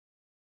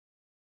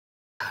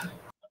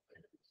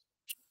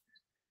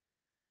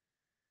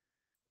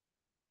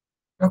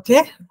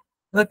Okay,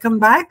 welcome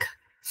back.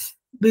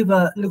 We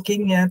were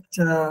looking at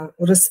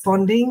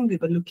responding. We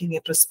were looking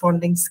at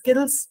responding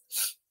skills,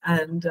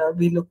 and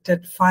we looked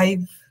at 5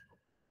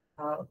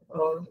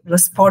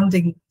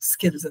 responding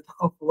skills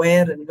of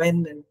where and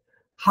when and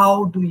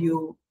how do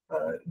you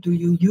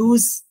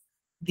use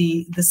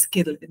the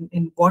skill,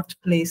 in what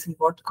place, in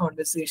what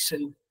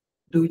conversation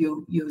do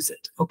you use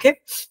it. Okay,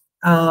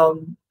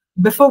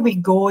 before we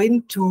go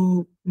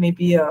into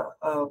maybe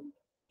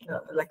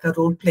like a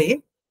role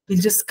play, we'll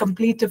just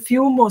complete a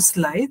few more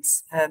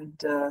slides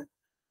and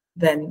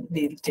then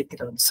we'll take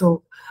it on.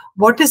 So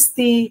what is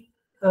the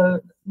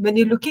when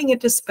you're looking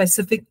at a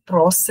specific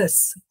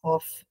process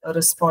of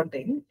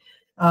responding,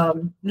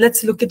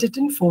 let's look at it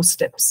in 4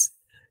 steps.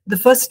 The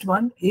first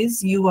one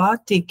is you are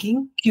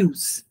taking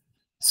cues.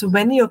 So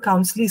when your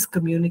counselor is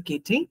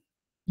communicating,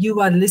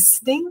 you are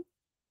listening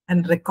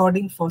and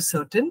recording for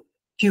certain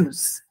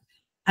cues.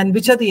 And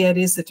which are the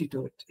areas that you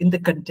do it? In the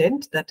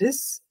content, that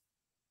is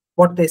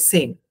what they're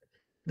saying,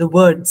 the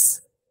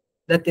words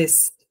that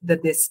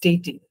they're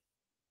stating,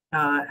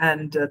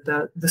 and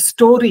the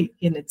story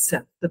in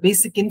itself, the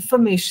basic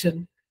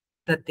information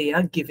that they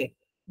are giving.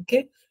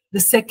 Okay. The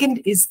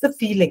second is the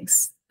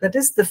feelings. That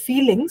is the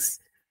feelings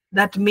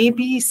that may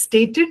be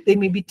stated. They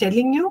may be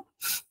telling you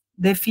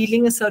they're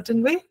feeling a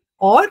certain way,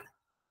 or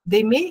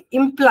they may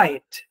imply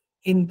it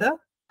in the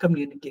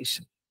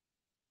communication,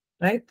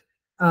 right?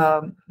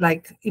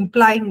 Like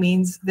implying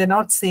means they're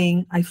not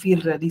saying I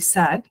feel really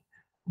sad,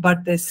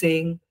 but they're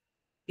saying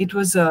it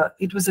was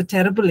a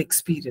terrible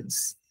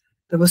experience.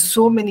 There were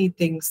so many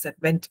things that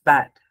went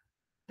bad.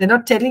 They're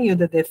not telling you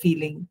that they're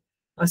feeling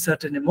a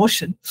certain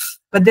emotion,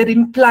 but they're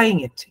implying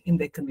it in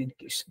their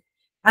communication.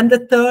 And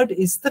the third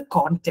is the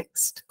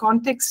context.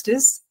 Context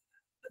is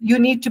you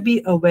need to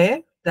be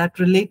aware that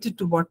related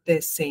to what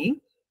they're saying,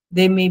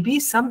 there may be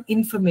some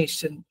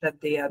information that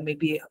they are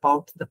maybe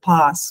about the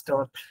past,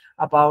 or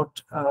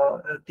about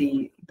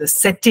the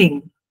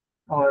setting,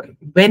 or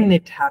when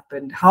it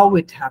happened, how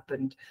it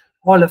happened,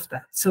 all of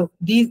that. So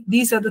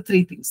these are the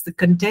 3 things. The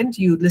content,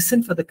 you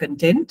listen for the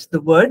content, the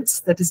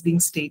words that is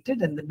being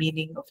stated and the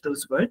meaning of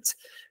those words.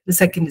 The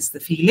second is the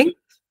feeling.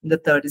 And the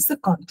third is the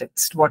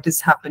context, what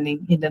is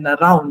happening in and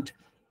around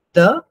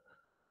the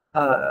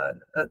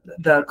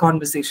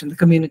conversation, the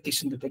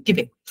communication that they're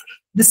giving.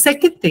 The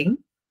second thing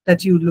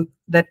that you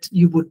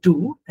would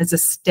do as a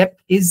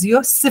step is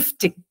your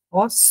sifting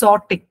or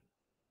sorting.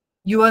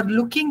 You are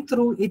looking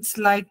through, it's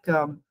like,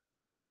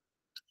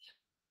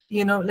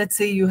 let's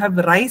say you have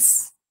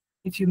rice.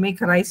 If you make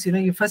rice,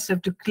 you first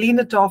have to clean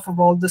it off of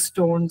all the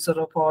stones or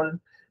of all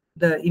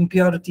the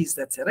impurities,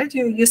 that's it, right?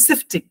 You're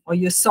sifting or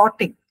you're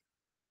sorting.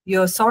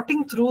 You're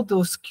sorting through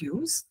those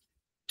cues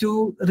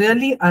to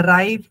really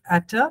arrive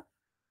at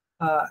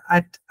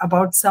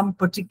about some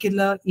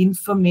particular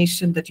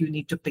information that you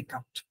need to pick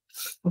out.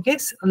 Okay,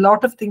 so a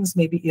lot of things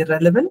may be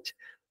irrelevant,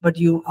 but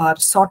you are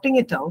sorting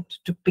it out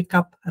to pick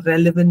up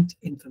relevant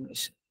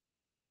information.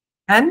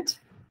 And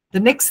the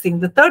next thing,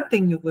 the third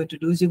thing you're going to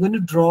do is you're going to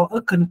draw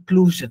a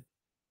conclusion.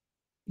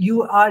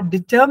 You are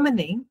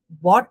determining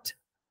what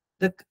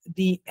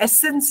the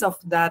essence of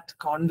that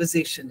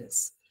conversation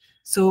is.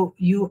 So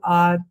you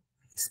are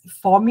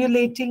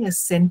formulating a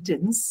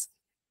sentence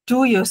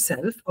to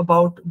yourself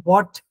about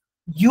what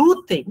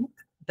you think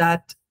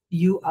that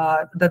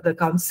the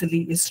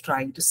counselee is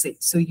trying to say.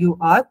 So you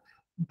are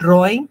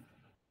drawing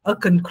a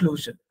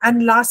conclusion.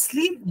 And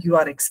lastly, you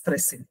are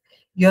expressing.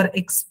 You're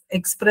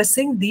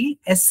expressing the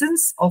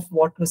essence of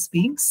what was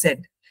being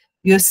said.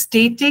 You're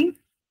stating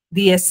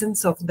the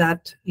essence of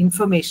that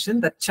information,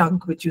 that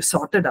chunk which you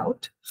sorted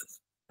out,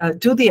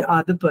 to the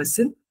other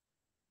person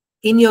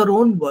in your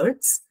own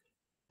words,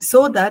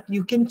 so that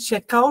you can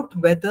check out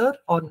whether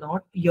or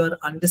not you're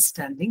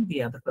understanding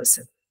the other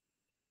person.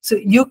 So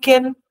you're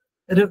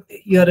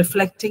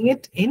reflecting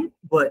it in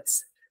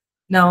words.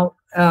 Now,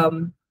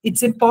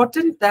 it's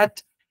important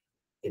that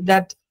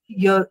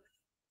you're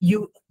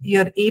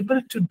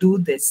able to do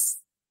this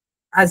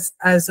as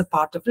a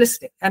part of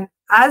listening. And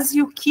as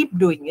you keep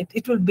doing it,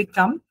 it will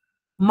become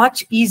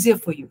much easier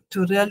for you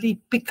to really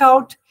pick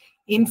out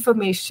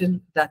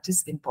information that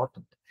is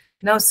important.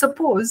 Now,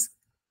 suppose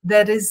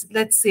there is,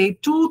 let's say,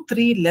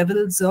 2-3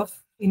 levels of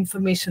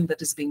information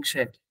that is being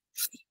shared,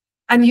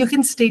 and you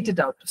can state it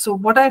out. So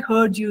what I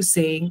heard you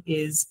saying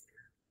is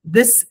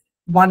this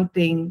one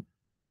thing,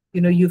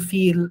 you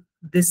feel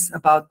this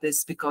about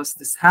this because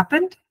this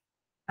happened.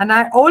 And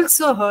I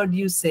also heard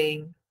you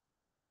saying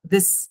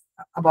this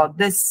about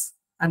this,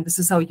 and this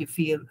is how you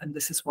feel, and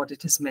this is what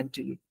it has meant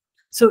to you.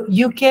 So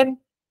you can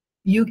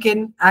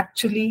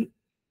actually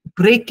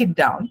break it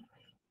down,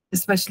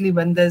 especially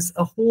when there's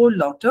a whole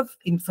lot of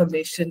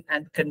information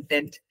and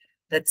content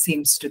that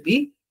seems to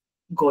be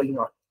going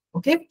on.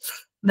 Okay.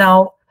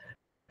 Now,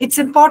 it's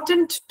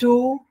important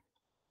to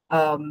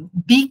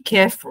be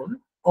careful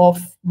of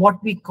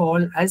what we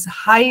call as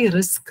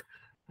high-risk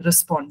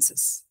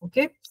responses.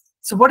 Okay.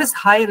 So what is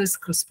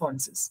high-risk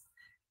responses?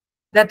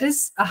 That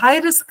is, a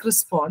high-risk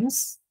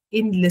response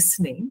in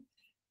listening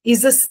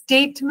is a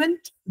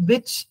statement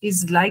which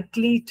is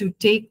likely to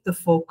take the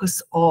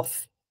focus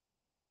off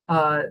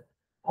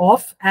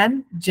of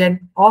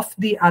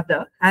the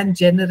other and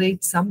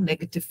generate some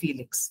negative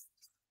feelings.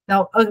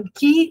 Now, a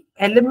key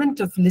element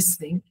of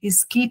listening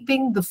is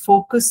keeping the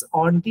focus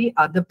on the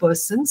other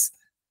person's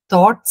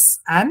thoughts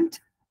and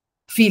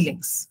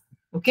feelings.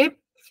 Okay,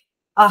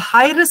 a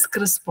high risk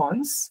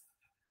response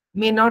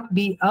may not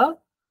be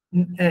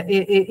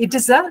it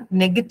is a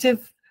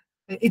negative.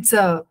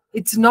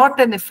 It's not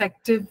an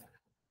effective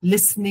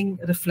listening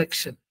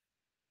reflection.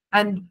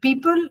 And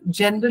people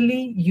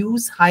generally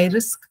use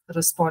high-risk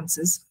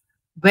responses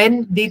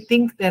when they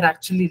think they're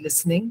actually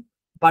listening,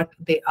 but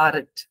they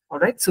aren't. All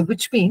right. So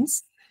which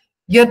means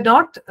you're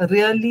not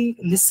really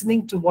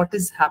listening to what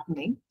is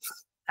happening,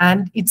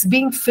 and it's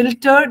being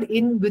filtered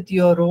in with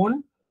your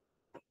own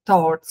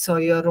thoughts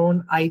or your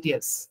own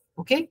ideas.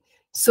 Okay.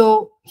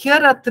 So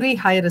here are 3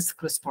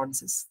 high-risk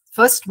responses.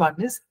 First one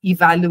is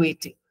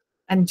evaluating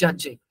and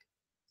judging.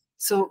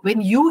 So when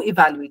you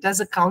evaluate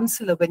as a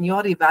counselor, when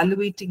you're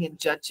evaluating and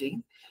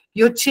judging,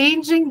 you're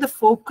changing the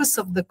focus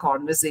of the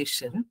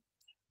conversation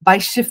by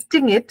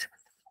shifting it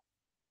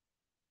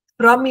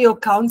from your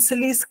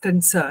counselee's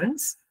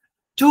concerns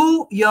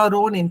to your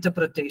own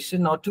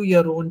interpretation or to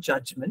your own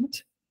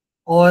judgment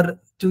or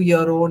to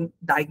your own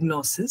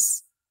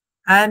diagnosis.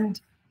 And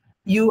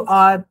you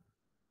are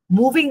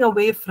moving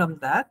away from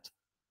that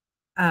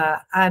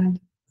and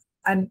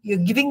you're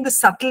giving the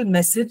subtle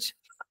message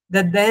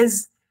that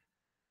there's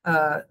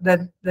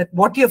that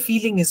what you're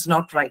feeling is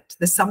not right.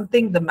 There's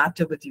something the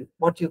matter with you.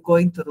 What you're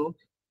going through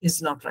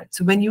is not right.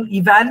 So when you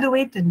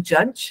evaluate and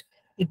judge,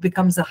 it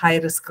becomes a high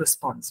risk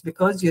response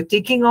because you're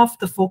taking off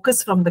the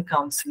focus from the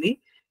counselee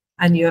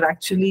and you're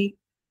actually,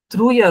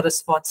 through your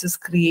responses,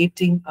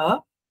 creating a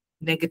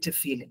negative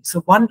feeling.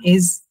 So one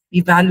is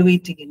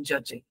evaluating and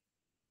judging.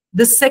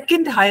 The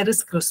second high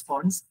risk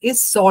response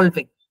is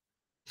solving.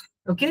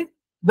 Okay.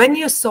 When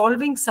you're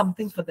solving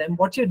something for them,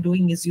 what you're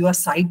doing is you are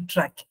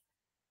sidetracking.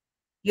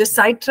 You're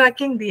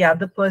sidetracking the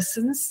other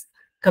person's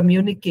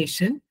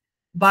communication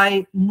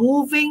by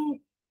moving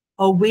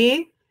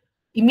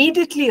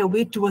immediately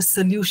away to a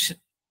solution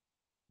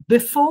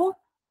before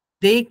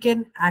they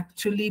can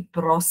actually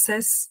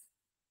process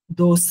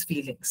those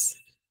feelings.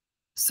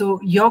 So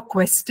your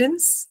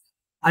questions,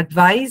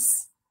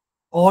 advice,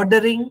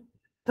 ordering,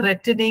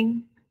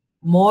 threatening,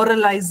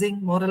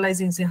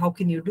 moralizing, say, how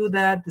can you do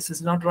that? This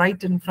is not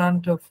right in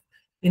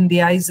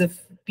the eyes of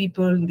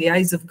people, in the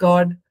eyes of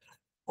God.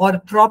 Or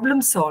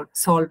problem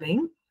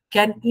solving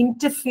can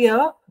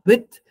interfere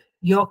with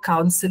your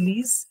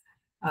counselees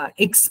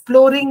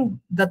exploring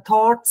the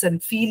thoughts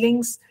and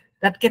feelings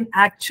that can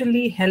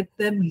actually help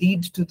them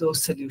lead to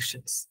those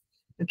solutions.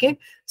 Okay,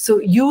 so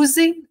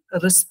using a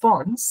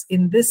response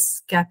in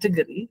this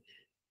category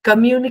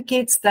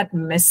communicates that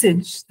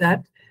message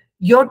that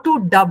you're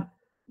too dumb.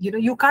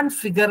 You can't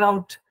figure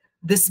out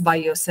this by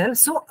yourself,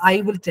 so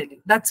I will tell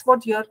you. That's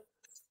what you're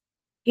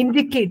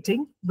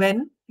indicating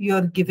when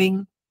you're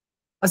giving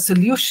a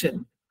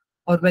solution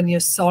or when you're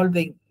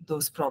solving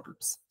those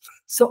problems.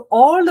 So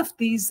all of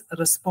these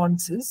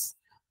responses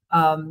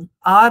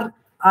are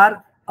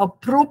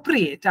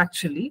appropriate,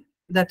 actually.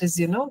 That is,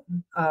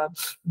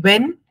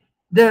 when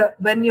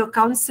your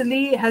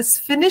counselee has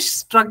finished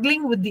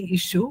struggling with the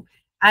issue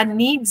and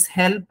needs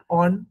help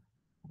on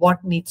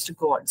what needs to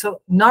go on.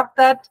 So not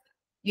that,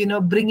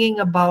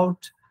 bringing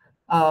about,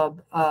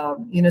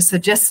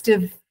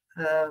 suggestive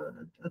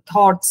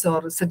thoughts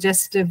or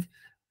suggestive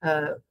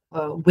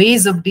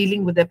ways of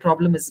dealing with their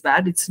problem is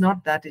bad. It's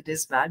not that it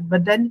is bad,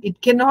 but then it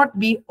cannot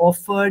be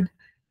offered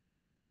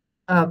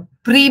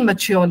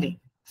prematurely.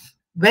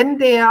 When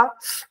they are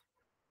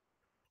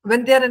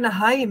in a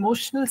high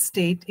emotional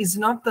state is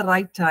not the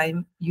right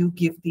time you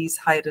give these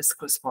high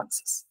risk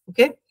responses.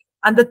 Okay.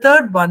 And the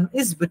third one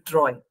is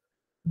withdrawing.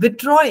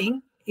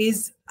 Withdrawing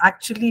is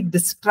actually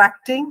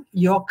distracting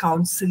your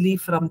counselee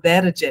from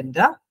their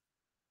agenda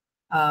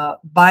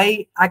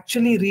by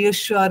actually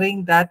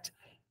reassuring that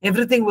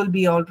everything will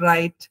be all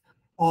right,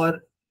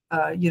 or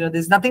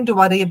there's nothing to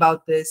worry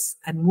about this,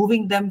 and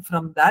moving them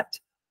from that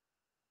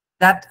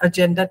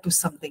agenda to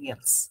something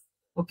else.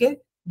 Okay,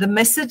 the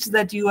message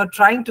that you are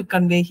trying to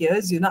convey here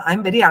is,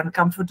 I'm very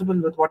uncomfortable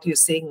with what you're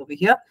saying over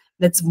here.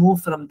 Let's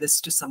move from this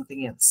to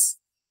something else.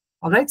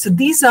 All right, so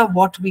these are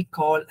what we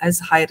call as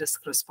high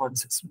risk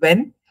responses.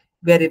 When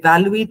we're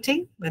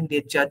evaluating, when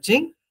we're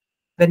judging,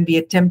 when we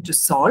attempt to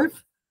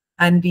solve,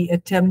 and we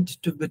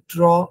attempt to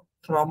withdraw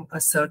from a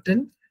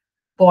certain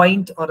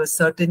point or a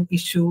certain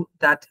issue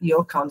that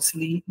your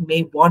counselee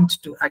may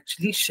want to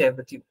actually share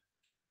with you.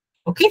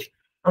 Okay,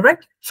 all right.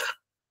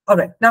 All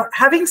right, now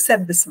having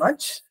said this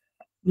much,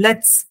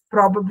 let's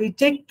probably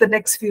take the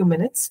next few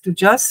minutes to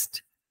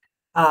just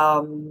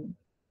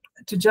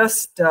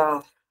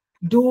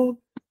do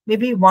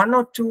maybe 1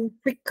 or 2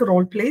 quick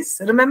role plays.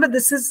 Remember,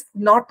 this is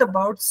not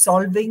about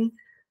solving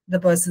the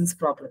person's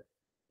problem.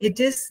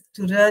 It is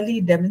to really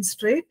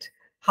demonstrate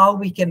how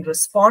we can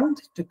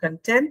respond to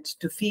content,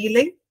 to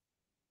feeling,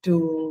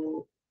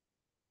 to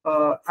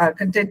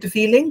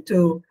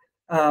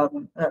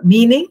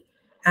meaning,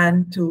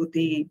 and to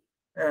the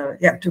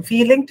to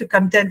feeling, to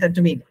content, and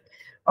to meaning.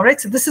 All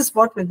right, so this is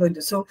what we're going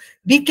to. So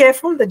be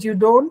careful that you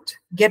don't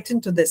get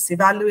into this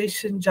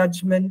evaluation,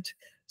 judgment,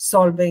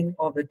 solving,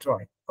 or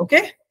withdrawing.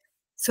 Okay,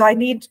 so I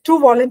need 2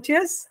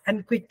 volunteers,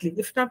 and quickly.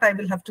 If not, I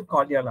will have to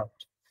call you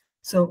out.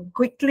 So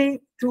quickly,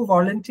 2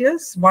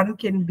 volunteers. One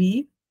can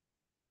be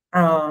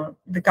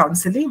the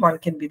counselee, one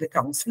can be the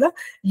counselor.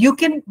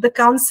 The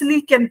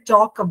counselee can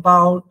talk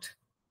about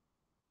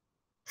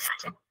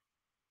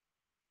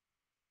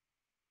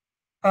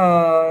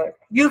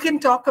you can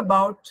talk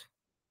about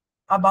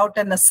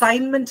an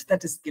assignment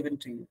that is given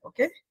to you.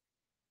 Okay,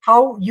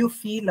 how you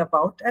feel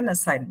about an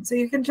assignment. So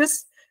you can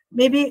just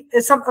maybe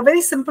a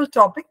very simple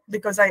topic,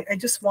 because I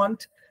just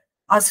want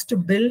us to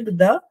build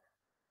the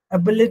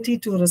ability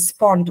to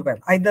respond well,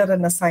 either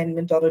an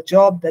assignment or a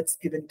job that's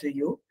given to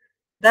you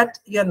that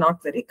you're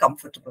not very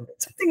comfortable with.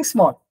 Something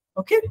small.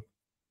 Okay.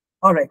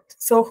 All right.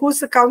 So who's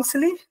the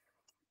counselee?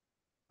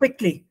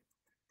 Quickly.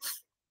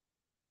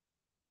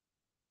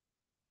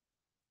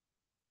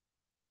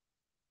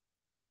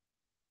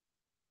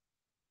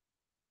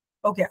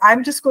 Okay,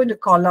 I'm just going to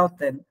call out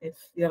then,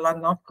 if you are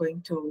not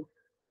going to.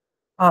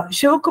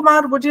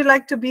 Shivakumar, would you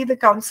like to be the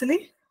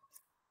counselee?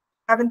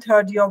 Haven't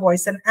heard your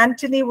voice. And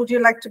Anthony, would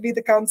you like to be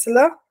the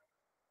counselor?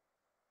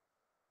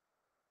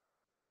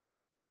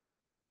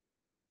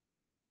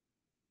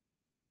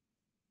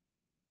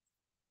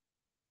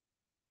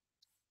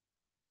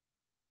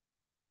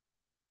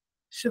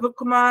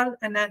 Shivakumar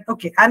and then,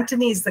 okay,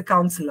 Anthony is the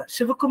counselor.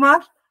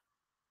 Shivakumar?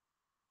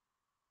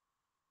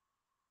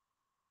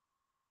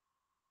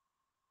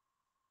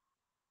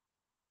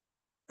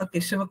 Okay,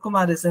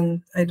 Shivakumar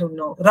isn't, I don't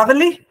know.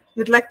 Ravali,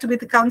 you'd like to be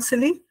the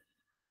counselee?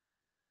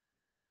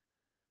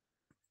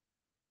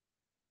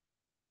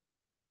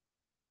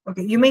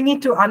 Okay, you may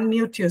need to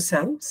unmute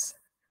yourselves.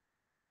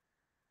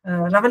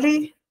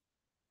 Ravali,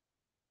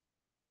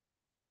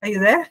 are you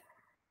there?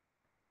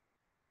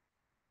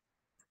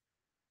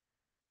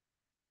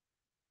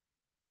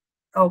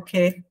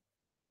 Okay.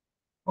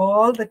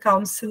 All the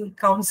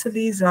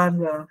counselees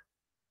are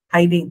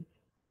hiding.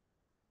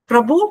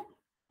 Prabhu,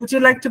 would you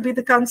like to be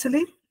the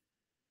counselee?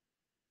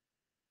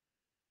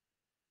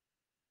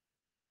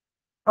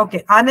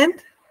 Okay,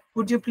 Anand,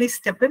 would you please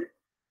step in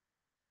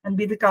and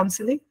be the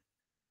counselee?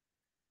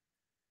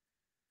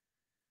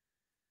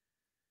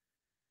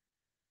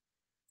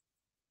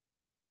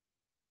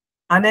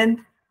 Anand?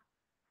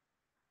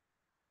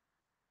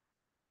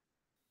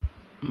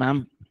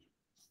 Ma'am.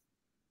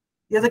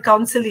 You're the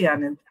counselee,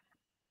 Anand.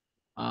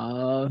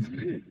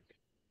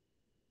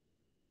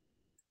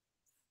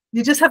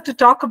 You just have to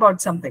talk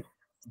about something.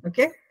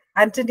 Okay?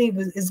 Anthony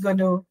is going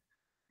to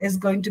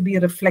be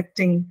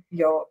reflecting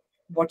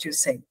what you're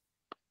saying.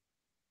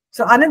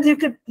 So Anand, you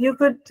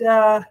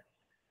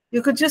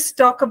could just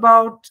talk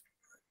about,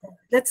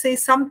 let's say,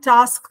 some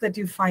task that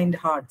you find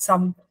hard,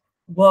 some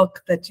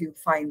work that you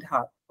find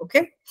hard.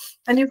 Okay,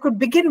 and you could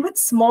begin with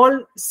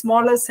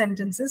smaller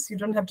sentences. You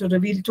don't have to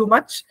reveal too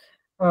much.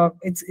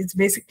 It's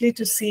basically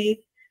to see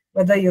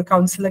whether your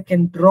counselor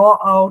can draw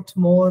out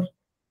more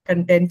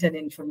content and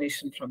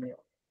information from you.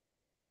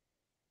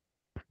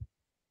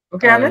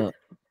 Okay, Anand?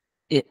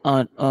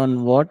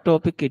 On what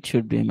topic it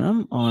should be,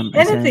 ma'am? On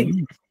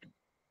Anything.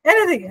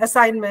 Anything,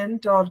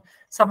 assignment, or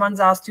someone's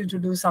asked you to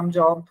do some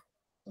job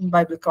in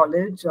Bible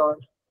college, or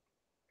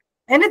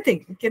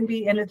anything. It can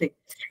be anything.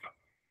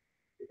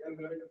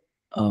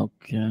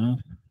 Okay.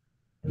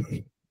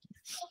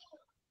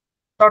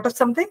 Thought of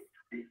something?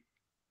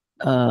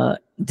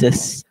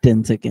 Just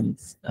 10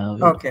 seconds.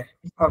 Okay.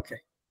 Okay.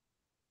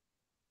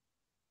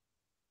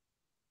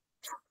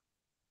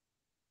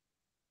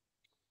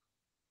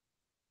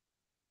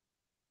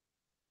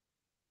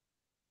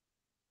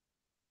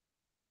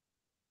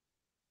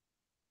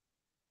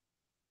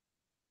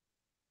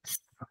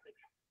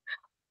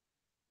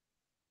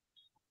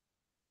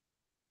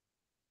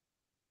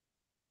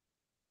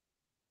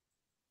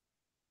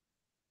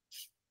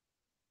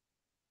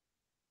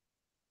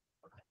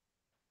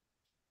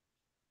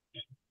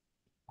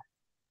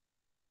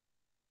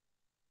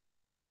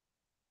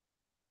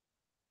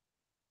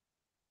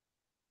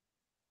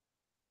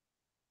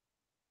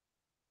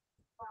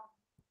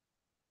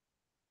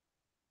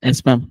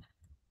 Yes, ma'am.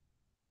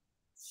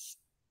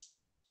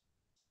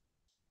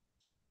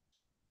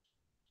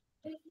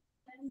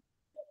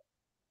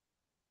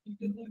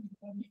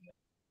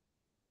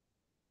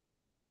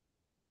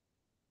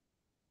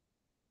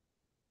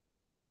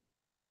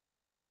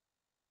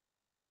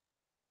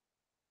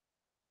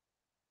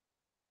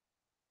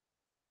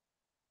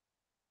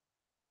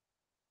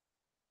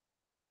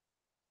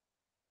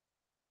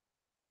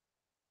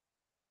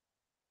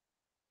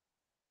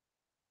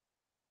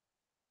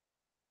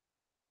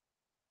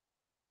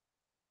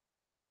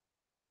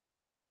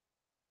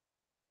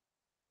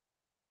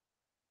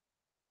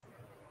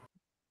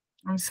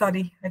 I'm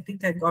sorry. I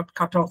think I got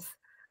cut off.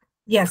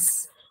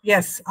 Yes.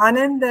 Yes.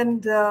 Anand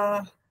and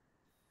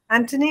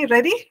Anthony,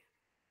 ready?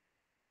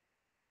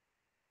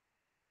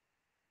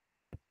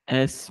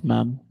 Yes,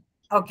 ma'am.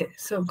 Okay.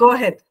 So go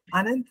ahead,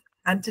 Anand.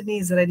 Anthony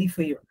is ready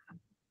for you.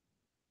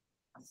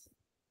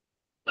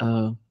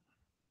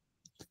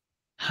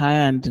 Hi,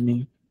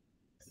 Anthony.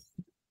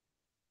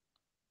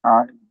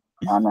 Hi,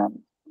 Anna.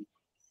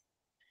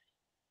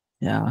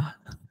 Yeah.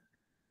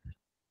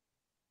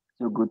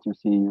 So good to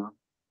see you.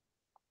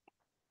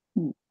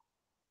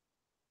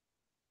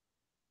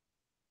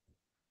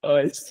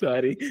 Oh,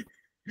 sorry.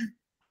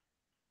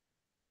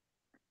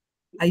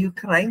 Are you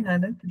crying,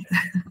 Anand?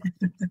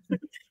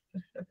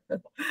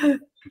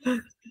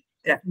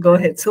 Yeah, go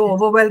ahead. So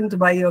overwhelmed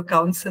by your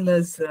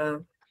counselor's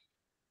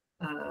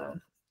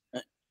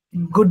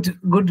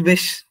good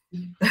wish.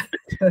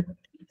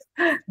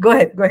 Go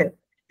ahead.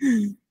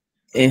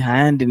 Hey, hi,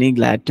 Anthony.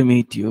 Glad to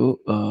meet you.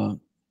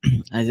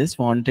 I just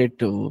wanted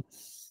to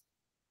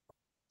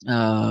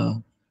uh,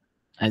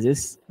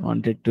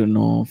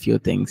 know a few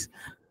things,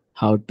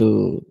 how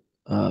to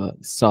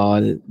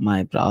solve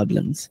my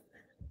problems.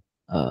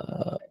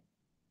 Uh,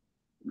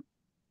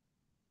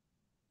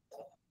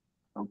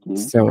 Okay,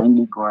 so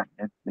kindly go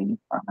ahead, please,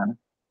 Anna.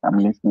 I'm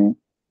listening.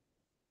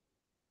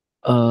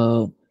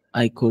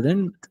 I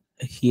couldn't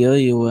hear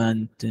you,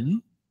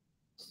 Anthony.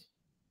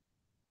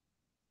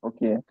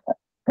 Okay,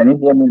 can you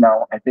hear me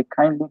now? I say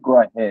kindly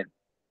go ahead.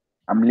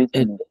 I'm It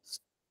listening.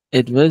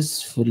 it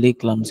was fully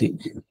clumsy.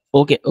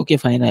 Okay,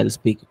 fine. I'll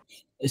speak.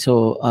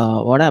 So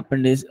what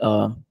happened is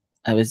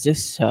I was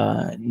just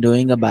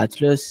doing a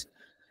bachelor's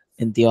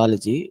in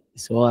theology.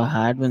 So I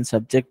had one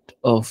subject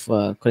of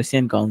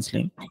Christian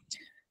counseling.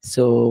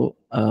 So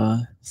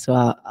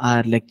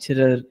our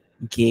lecturer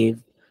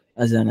gave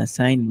us an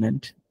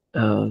assignment.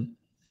 Uh,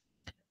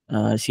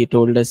 she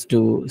told us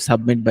to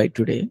submit by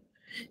today.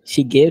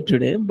 She gave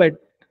today,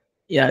 but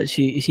yeah,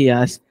 she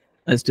asked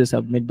us to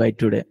submit by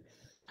today,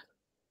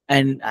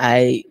 and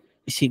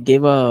she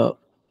gave a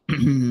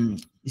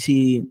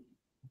she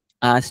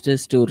asked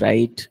us to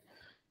write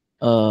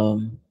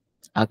um,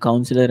 a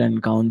counselor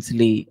and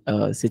counselee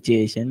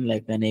situation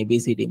like an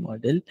ABCD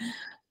model.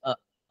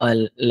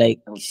 Uh, like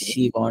Okay,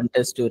 she want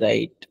us to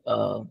write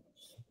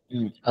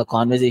a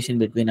conversation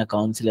between a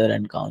counselor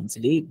and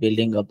counselee,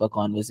 building up a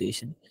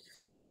conversation.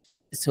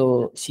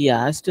 So she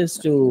asked us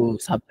to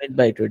submit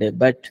by today,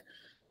 but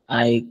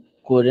I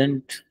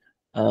couldn't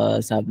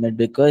submit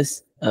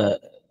because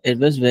it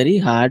was very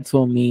hard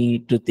for me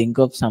to think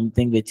of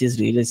something which is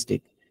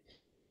realistic.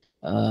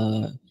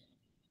 Uh,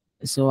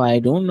 so I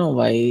don't know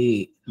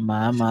why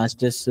ma'am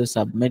asked us to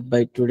submit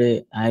by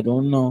today. I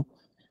don't know.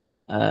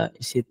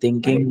 She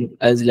thinking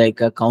as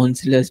like a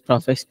counselor's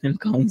professional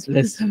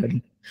counselors,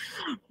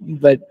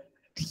 but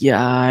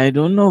yeah, I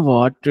don't know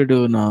what to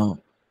do now.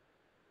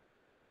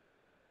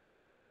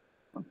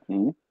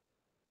 okay.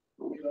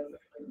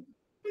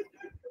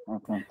 I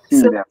can see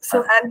So, that.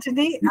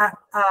 Anthony,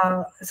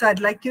 so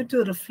I'd like you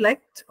to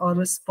reflect or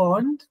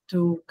respond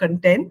to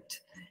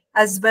content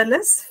as well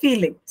as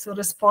feeling. So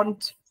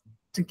respond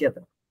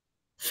together.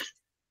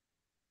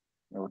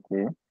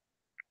 Okay,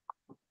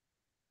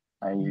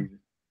 I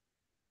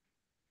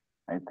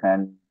I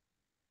can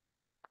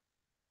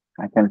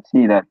I can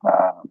see that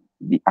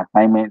the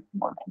assignment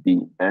must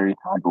be very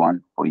hard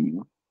one for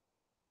you.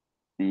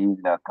 See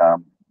that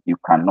you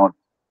cannot,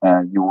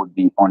 you would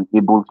be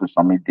unable to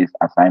submit this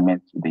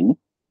assignment today.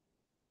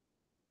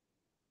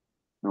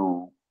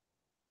 So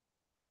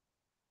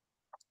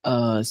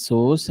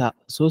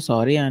So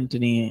sorry,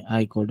 Anthony.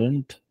 I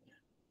couldn't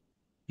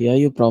hear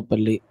you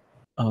properly.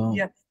 Uh,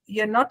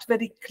 You're not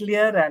very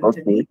clear, okay,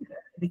 Anthony.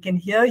 We can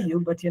hear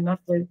you, but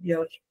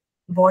your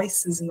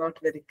voice is not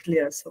very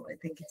clear. So I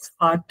think it's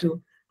hard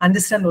to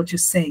understand what you're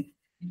saying.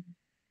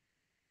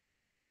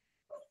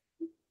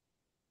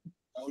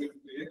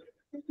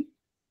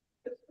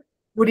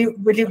 Will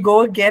you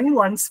go again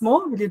once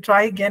more? Will you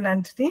try again,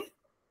 Anthony?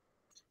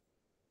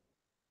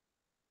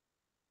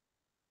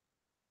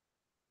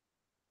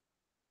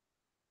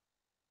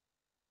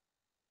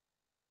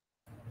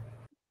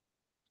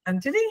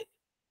 Anthony?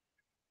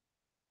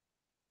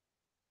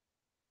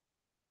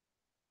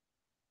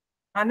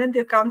 Anand,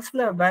 your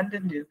counselor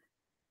abandoned you.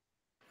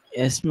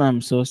 yes, ma'am.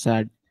 So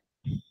sad.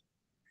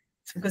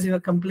 It's because you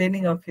were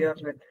complaining of your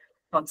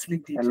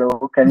counseling teacher.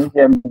 hello, can you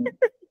hear me?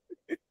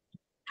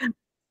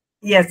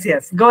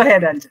 Yes. Go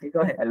ahead, Anthony.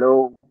 Go ahead.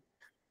 Hello,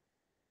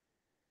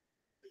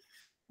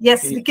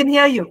 Yes, we can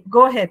hear you.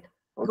 Go ahead.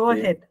 Go okay.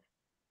 ahead.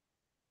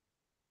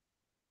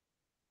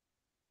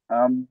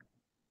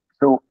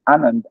 So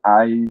Anand,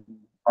 I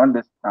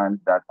understand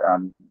that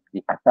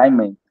the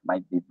assignment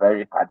might be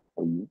very hard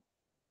for you,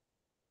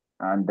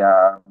 and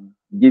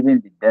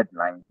given the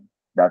deadline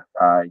that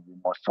you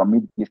must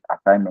submit this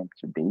assignment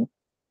today,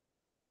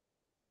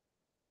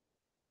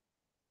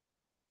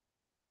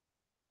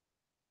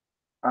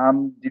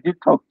 did you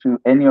talk to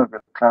any of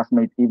your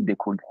classmates if they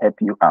could help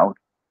you out,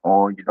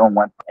 or you don't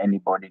want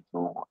anybody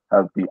to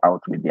help you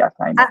out with the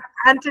assignment?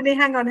 Anthony,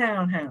 hang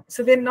on.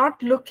 So we're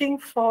not looking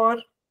for,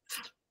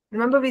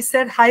 remember we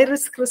said high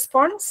risk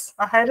response?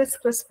 A high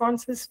risk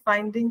response is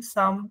finding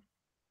some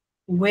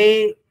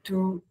way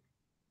to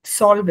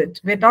solve it.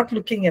 We're not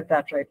looking at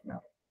that right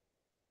now.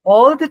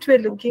 All that we're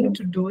looking Okay.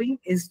 to doing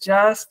is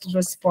just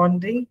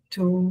responding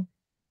to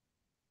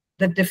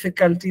the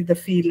difficulty, the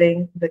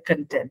feeling, the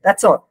content.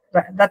 That's all.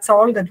 That's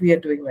all that we are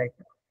doing right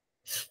now.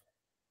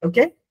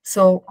 Okay.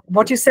 So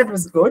what you said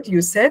was good.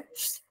 You said,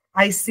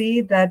 I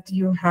see that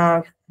you're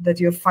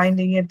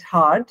finding it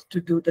hard to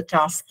do the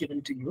task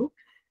given to you,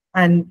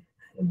 and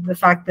the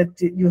fact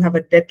that you have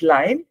a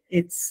deadline.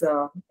 It's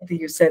I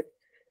think you said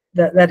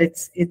that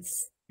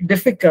it's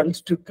difficult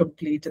to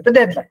complete the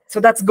deadline. So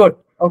that's good.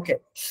 Okay.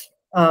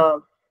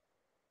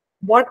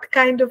 What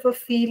kind of a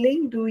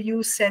feeling do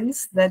you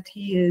sense that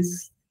he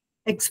is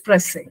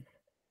expressing?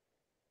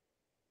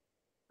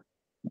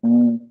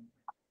 The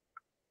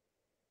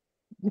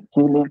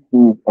feeling he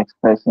is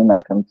expressing,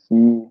 I can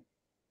see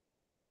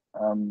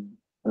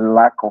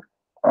lack of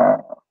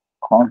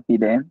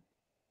confidence.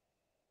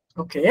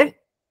 Okay.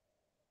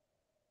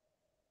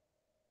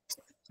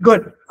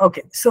 Good.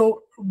 Okay.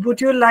 So would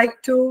you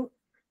like to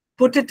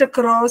put it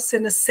across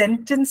in a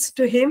sentence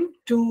to him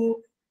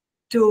to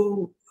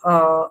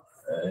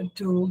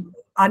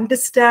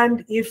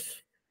understand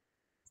if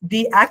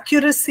the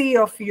accuracy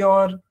of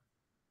your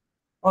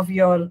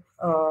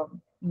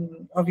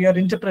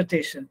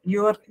interpretation?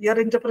 You're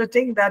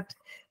interpreting that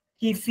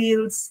he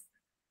feels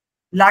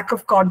lack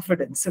of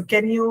confidence. So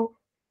can you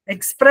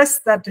express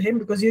that to him?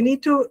 Because you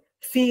need to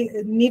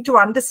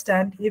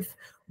understand if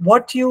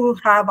what you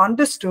have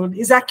understood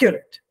is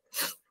accurate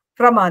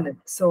from Anand.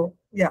 So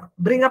yeah,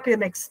 bring up your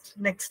next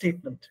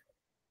statement.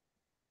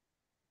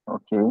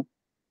 Okay.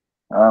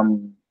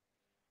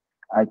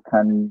 I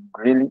can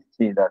really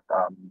see that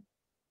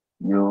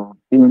you've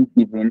been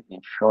given a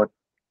short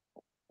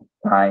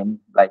time,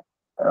 like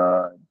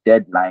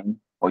deadline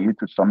for you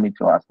to submit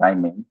your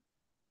assignment.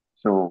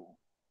 So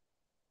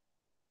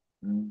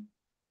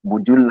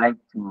would you like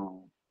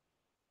to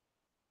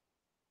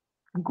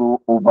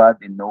go over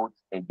the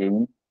notes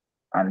again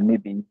and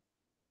maybe?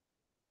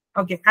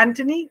 Okay,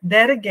 Anthony,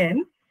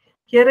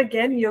 here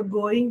again, you're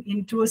going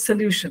into a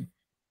solution.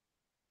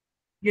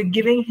 You're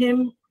giving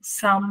him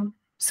some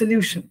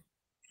solution.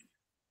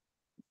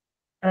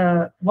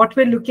 What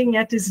we're looking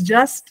at is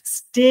just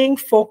staying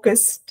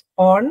focused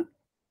on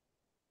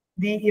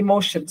the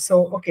emotion.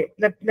 So, okay,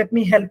 let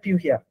me help you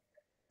here.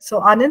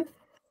 So, Anand,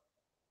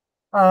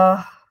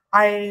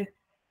 I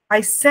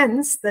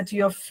sense that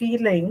you're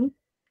feeling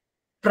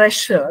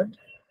pressured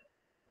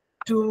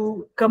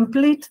to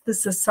complete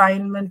this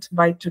assignment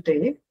by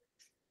today,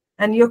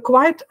 and you're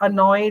quite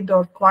annoyed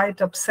or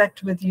quite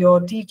upset with your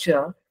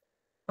teacher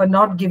for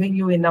not giving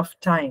you enough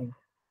time.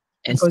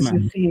 Yes, Because you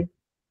ma'am. feel,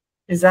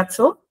 is that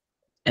so?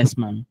 Yes,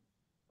 ma'am.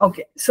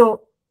 Okay,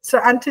 so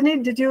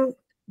Anthony,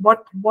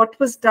 what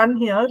was done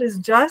here is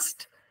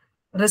just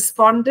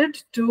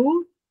responded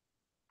to.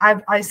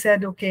 I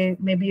said, okay,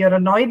 maybe you're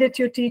annoyed at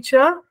your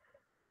teacher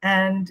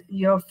and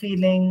you're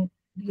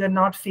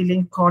not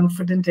feeling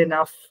confident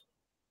enough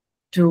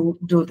to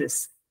do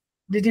this.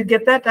 Did you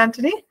get that,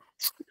 Anthony?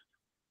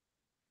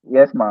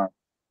 Yes, ma'am.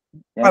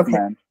 Yes, Okay.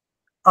 ma'am.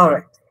 All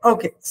right.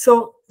 Okay.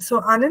 So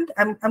Anand,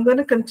 I'm going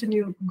to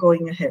continue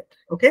going ahead.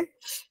 Okay.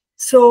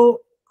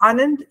 So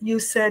Anand, you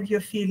said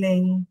you're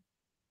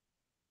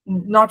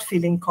not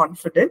feeling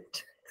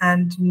confident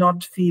and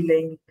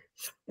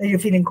you're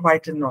feeling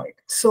quite annoyed.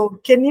 So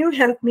can you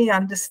help me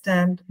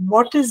understand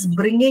what is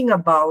bringing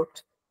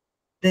about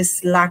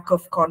this lack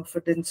of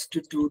confidence to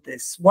do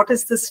this? What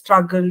is the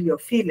struggle you're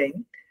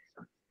feeling?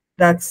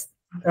 That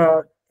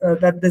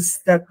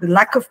the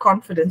lack of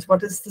confidence.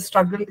 What is the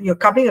struggle you're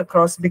coming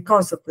across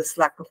because of this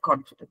lack of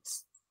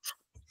confidence?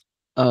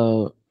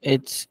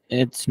 It's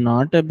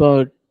not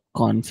about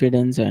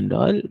confidence and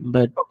all,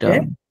 but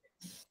Okay.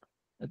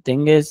 the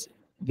thing is,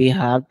 we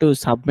have to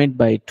submit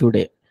by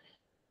today.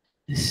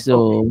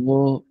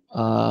 So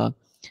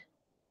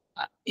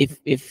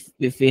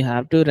if we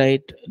have to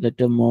write a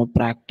little more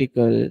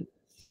practical,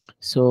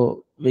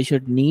 so we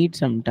should need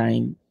some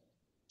time.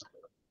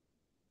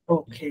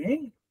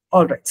 Okay.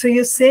 All right. So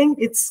you're saying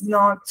it's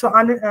not. So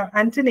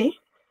Anthony,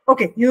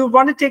 okay, you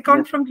want to take on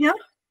Yes. from here?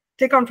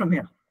 Take on from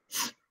here.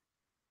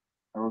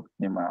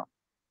 Okay, ma'am.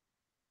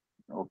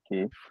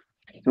 Okay.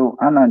 So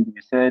Anand,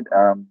 you said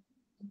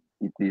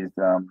it is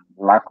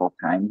lack of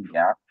time,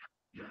 yeah.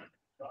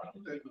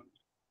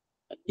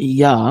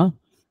 Yeah,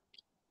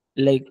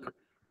 like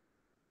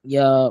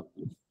yeah,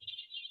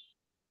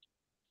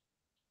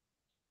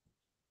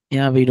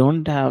 we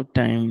don't have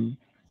time.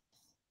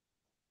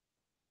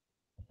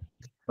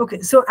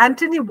 Okay. So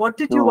Anthony, what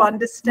did you So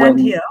understand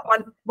when here?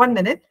 One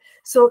minute.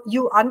 So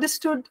you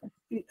understood.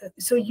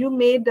 So you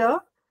made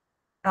a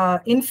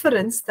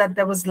inference that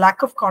there was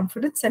lack of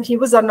confidence and he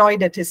was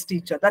annoyed at his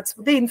teacher. That's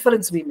the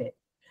inference we made.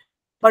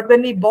 But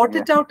when we brought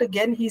it out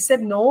again, he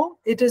said, no,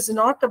 it is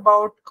not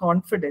about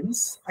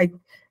confidence.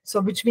 So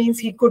which means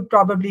he could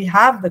probably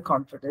have the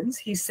confidence.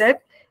 He said,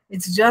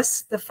 it's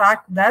just the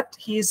fact that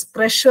he is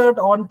pressured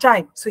on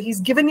time. So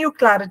he's given you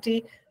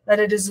clarity that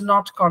it is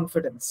not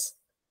confidence.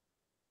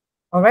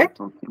 All right.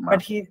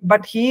 Okay,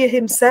 but he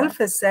himself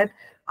has said,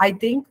 I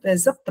think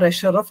there's a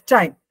pressure of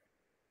time.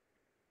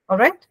 All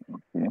right.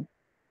 Okay.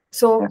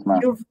 So Yes,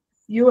 ma'am.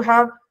 you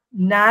have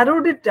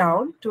narrowed it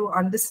down to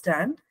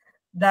understand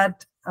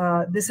that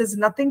this has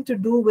nothing to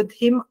do with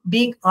him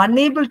being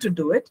unable to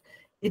do it.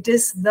 It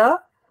is the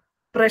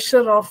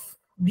pressure of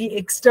the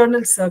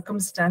external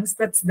circumstance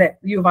that's there.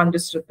 You've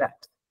understood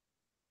that.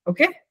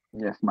 Okay?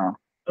 Yes, ma'am.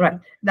 Right.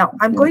 Now,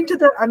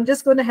 I'm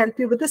just going to help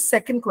you with the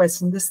second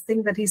question, this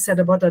thing that he said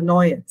about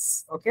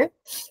annoyance. Okay?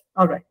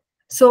 All right.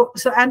 So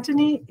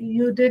Anthony,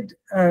 you did,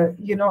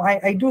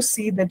 I do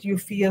see that you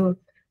feel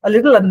a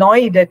little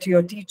annoyed at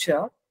your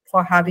teacher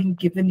for having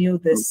given you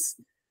this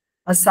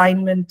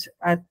assignment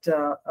at,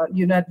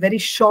 at very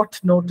short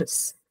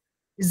notice.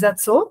 Is that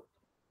so?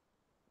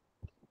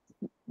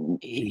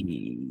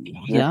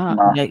 Yeah.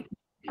 Yes,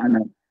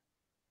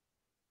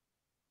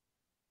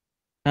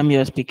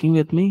 You're speaking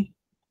with me?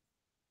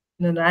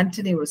 No,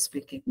 Anthony was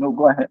speaking. No,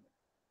 go ahead.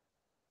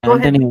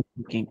 Anthony was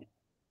speaking.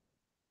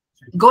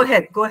 Go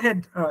ahead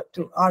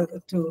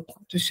to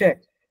share.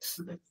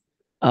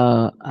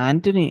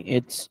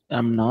 Anthony,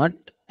 I'm not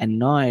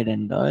annoyed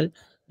and all.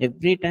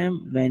 Every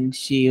time when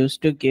she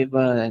used to give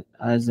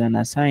us an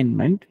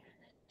assignment,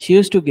 she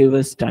used to give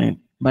us time.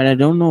 But I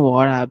don't know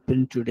what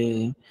happened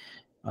today.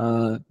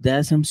 There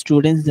are some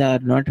students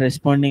that are not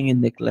responding in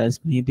the class.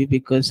 Maybe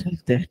because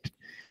of that,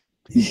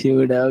 she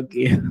would have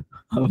given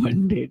a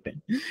 1 day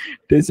time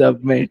to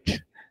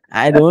submit.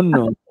 I don't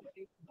know.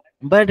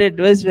 But it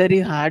was very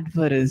hard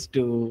for us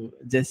to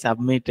just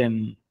submit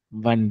in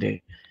 1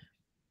 day.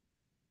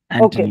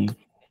 Anthony. Okay.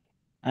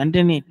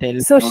 Anthony, tell me.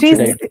 So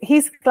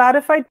he's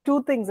clarified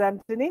two things,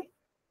 Anthony.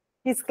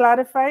 He's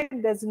clarified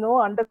there's no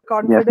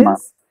underconfidence.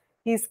 Yes,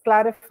 he's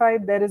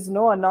clarified there is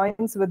no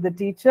annoyance with the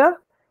teacher.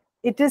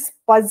 It is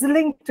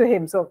puzzling to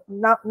him. So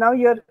now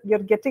you're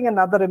getting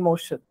another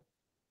emotion,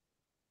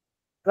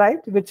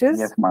 right? Which is,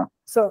 yes, ma'am.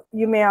 So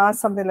you may ask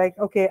something like,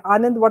 okay,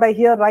 Anand, what I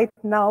hear right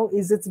now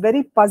is it's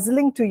very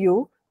puzzling to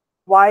you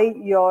why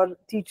your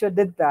teacher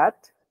did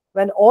that,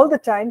 when all the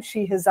time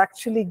she has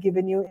actually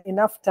given you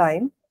enough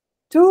time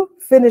to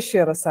finish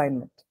your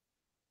assignment.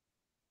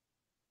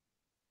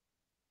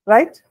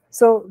 Right?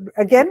 So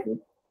again,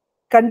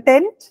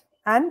 content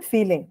and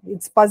feeling.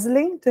 It's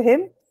puzzling to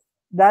him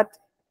that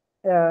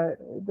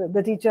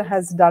the teacher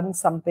has done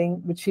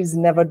something which he's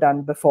never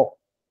done before.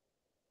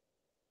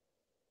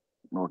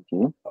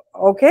 Okay.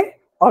 Okay?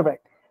 All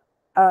right.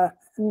 Yeah,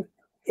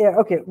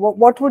 okay.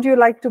 What would you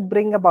like to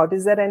bring about?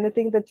 Is there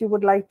anything that you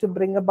would like to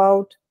bring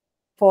about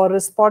for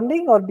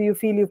responding, or do you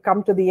feel you've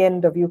come to the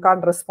end of you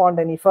can't respond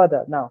any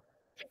further now?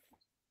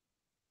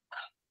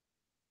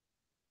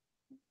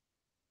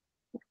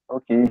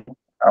 Okay.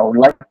 I would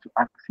like to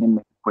ask him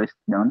a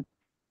question.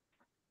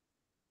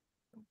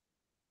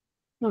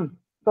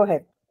 Go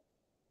ahead.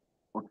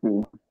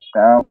 Okay.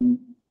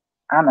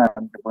 Anna,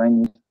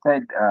 when you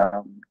said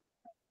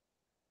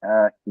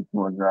it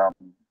was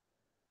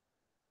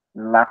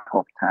lack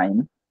of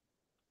time,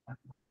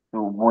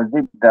 so was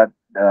it that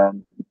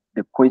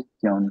the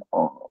question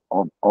or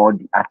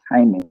the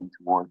assignment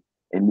was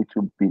a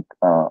little bit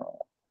of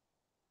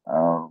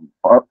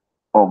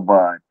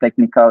a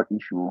technical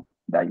issue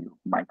that you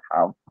might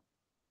have?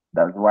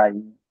 That's why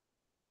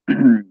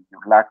you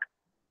lack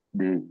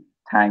the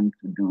time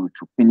to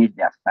finish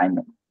the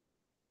assignment.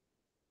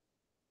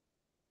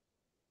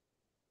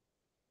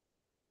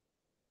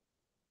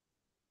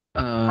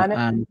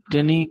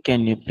 Anthony,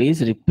 can you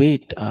please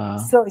repeat?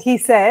 So he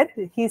said,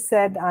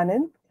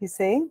 Anand, he's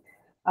saying,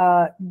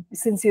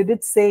 since you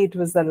did say it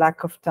was the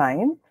lack of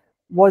time,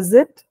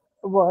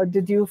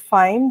 did you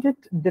find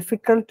it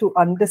difficult to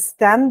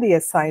understand the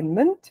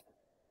assignment?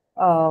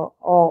 Were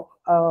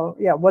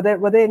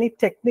there any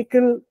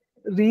technical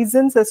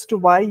reasons as to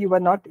why you were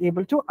not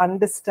able to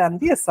understand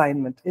the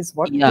assignment, is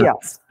what he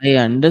asked. I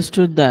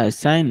understood the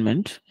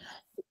assignment,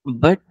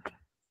 but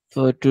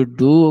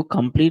to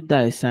complete the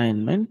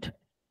assignment,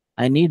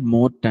 I need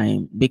more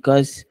time,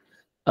 because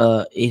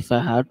if I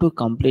have to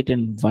complete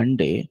in 1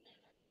 day,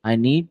 I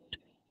need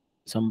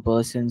some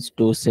persons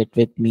to sit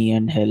with me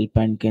and help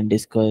and can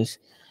discuss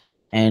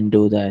and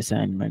do the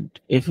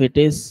assignment.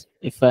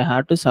 If I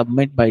have to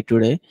submit by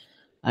today,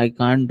 I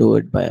can't do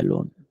it by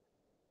alone.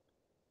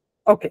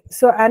 Okay,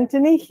 so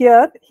Anthony,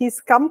 here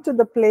he's come to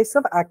the place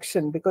of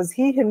action because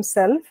he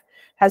himself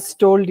has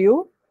told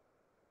you,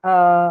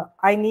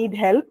 I need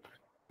help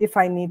if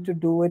I need to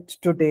do it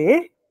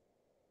today,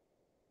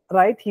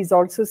 right? He's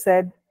also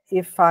said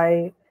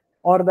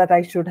that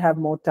I should have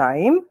more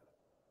time,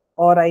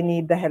 or I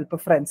need the help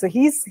of friends. So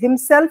he's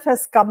himself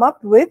has come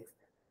up with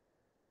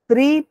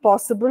 3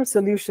 possible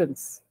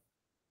solutions.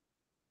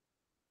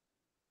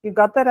 You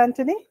got that,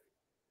 Anthony?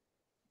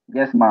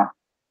 Yes, ma.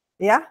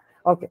 Yeah.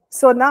 Okay.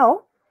 So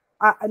now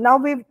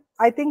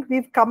I think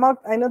we've come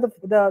out. I know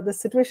the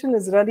situation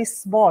is really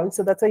small,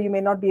 so that's why you may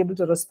not be able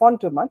to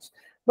respond too much.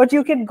 But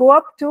you can go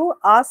up to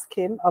ask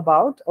him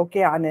about.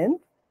 Okay, Anand,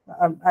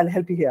 I'll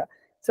help you here.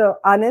 So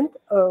Anand,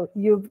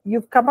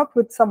 you've come up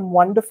with some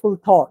wonderful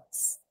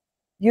thoughts.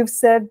 You've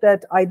said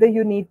that either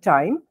you need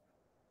time,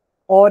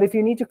 or if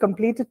you need to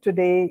complete it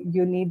today,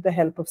 you need the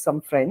help of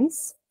some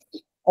friends,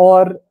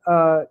 or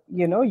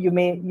you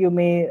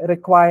may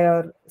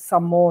require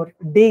some more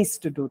days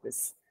to do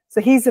this.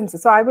 So he's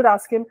himself. So I would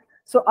ask him,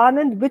 So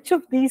Anand, which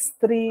of these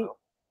three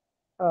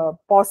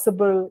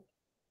possible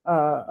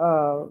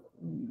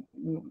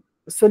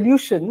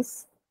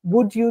solutions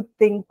would you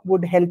think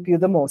would help you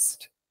the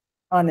most,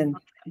 Anand?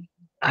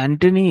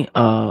 Anthony,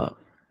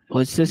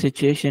 what's the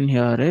situation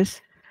here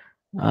is,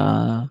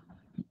 uh,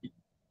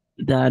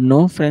 there are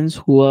no friends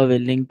who are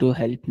willing to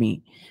help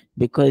me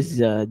because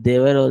they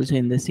were also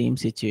in the same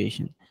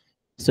situation.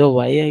 So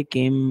why I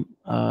came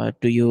to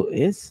you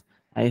is,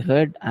 I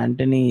heard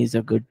Anthony is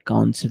a good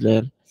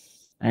counselor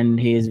and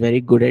he is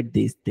very good at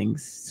these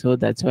things. So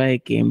that's why I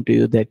came to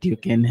you, that you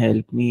can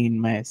help me in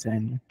my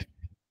assignment.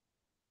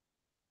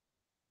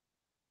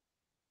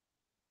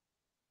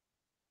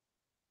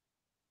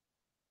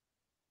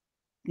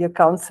 Your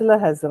counselor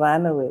has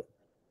ran away.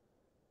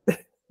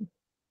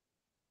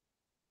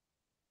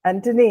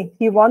 Anthony,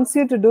 he wants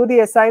you to do the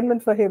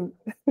assignment for him.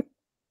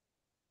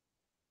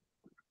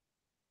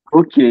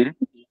 Okay,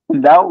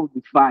 that would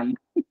be fine.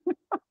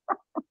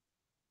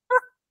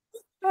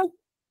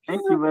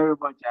 Thank you very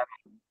much.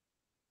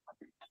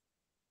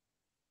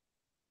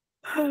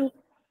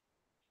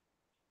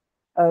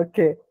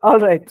 Okay, all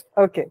right,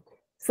 okay.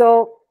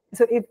 So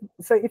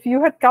if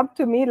you had come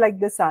to me like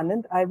this,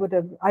 Anand, I would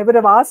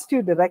have asked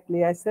you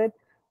directly. I said,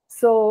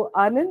 so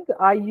Anand,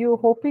 are you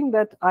hoping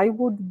that I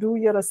would do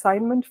your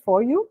assignment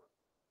for you?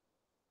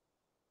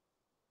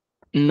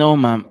 No,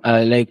 ma'am.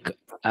 I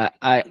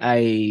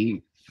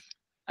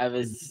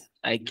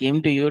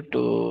came to you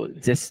to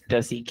just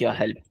seek your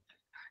help.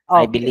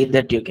 I Okay. believe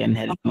that you can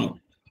help me.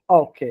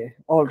 Okay,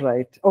 all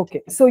right.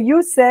 Okay, so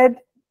you said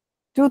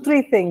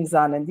 2-3 things,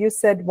 Anand. You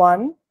said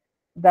one,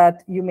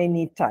 that you may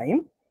need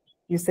time.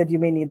 You said you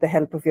may need the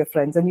help of your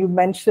friends, and you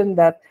mentioned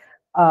that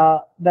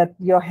that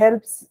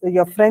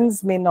your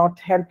friends may not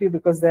help you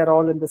because they're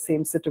all in the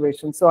same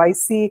situation. So I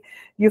see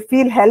you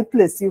feel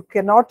helpless. You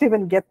cannot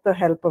even get the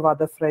help of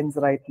other friends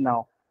right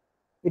now.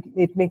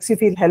 It makes you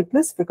feel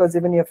helpless because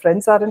even your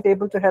friends aren't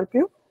able to help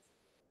you.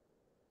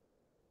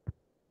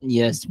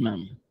 Yes,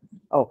 ma'am.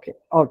 Okay,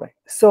 all right.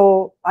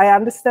 So I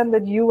understand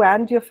that you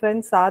and your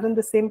friends are in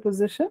the same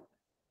position.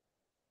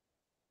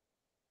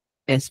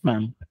 Yes,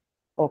 ma'am.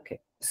 Okay.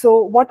 So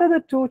what are the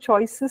two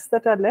choices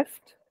that are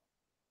left?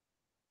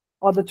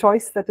 Or the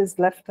choice that is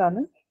left,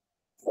 Anand?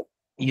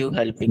 You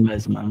helping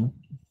us, ma'am.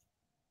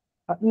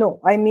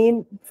 No, I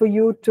mean for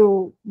you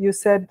to, you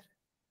said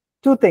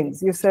two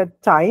things. You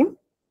said time,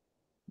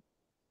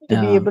 to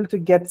be Yeah. able to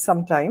get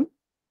some time,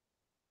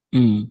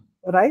 Mm.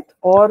 right?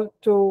 Or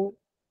to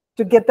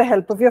get the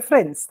help of your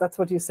friends. That's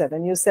what you said.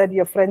 And you said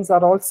your friends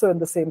are also in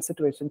the same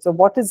situation. So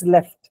what is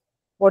left?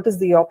 What is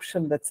the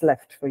option that's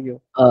left for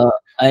you?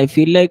 I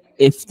feel like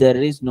if there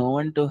is no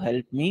one to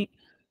help me,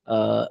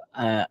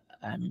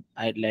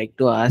 I'd like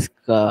to ask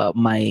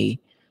my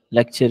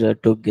lecturer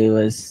to give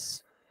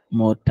us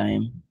more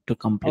time to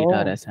complete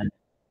our Oh, assignment.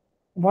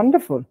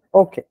 wonderful.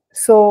 Okay.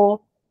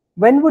 So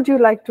when would you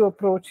like to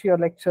approach your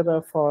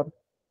lecturer for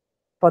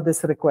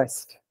this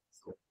request?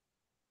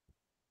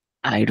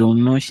 I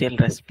don't know she'll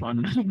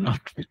respond or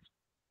not.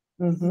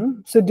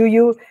 Mm-hmm.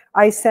 So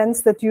I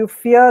sense that you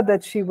fear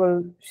that she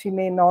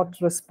may not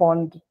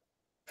respond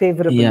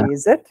favorably, Yeah,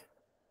 is it?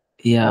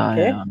 yeah,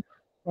 Okay. yeah.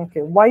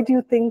 Okay. Why do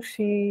you think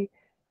she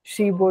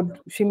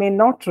may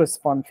not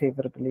respond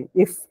favorably?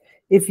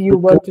 If you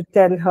were Because to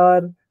tell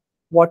her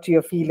what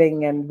you're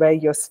feeling and where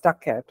you're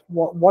stuck at,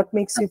 what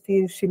makes you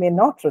feel she may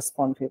not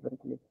respond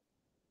favorably?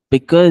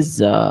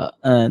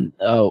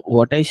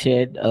 what I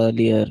shared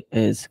earlier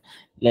is,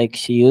 like,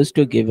 she used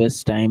to give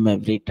us time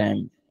every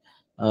time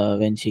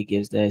when she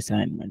gives the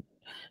assignment.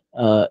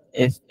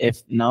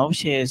 If now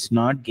she is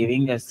not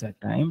giving us the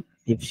time,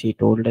 if she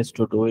told us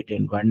to do it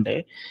in one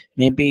day,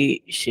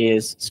 maybe she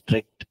is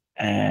strict,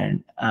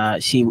 and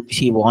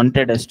she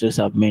wanted us to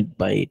submit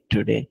by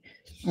today.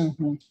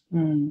 Mm-hmm.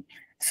 Mm.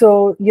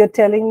 So you're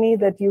telling me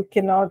that you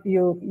cannot,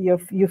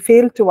 you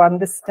fail to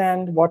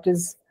understand what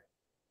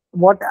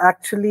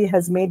actually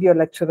has made your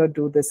lecturer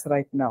do this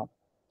right now.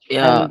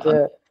 Yeah.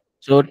 And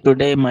So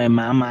today my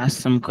ma'am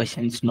asked some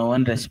questions. No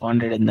one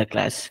responded in the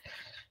class.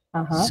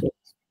 uh-huh. So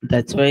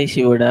that's why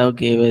she would have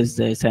gave us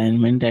the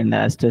assignment and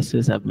asked us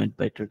to submit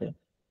by today.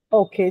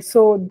 Okay,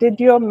 so did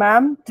your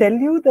ma'am tell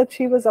you that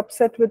she was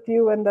upset with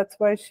you and that's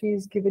why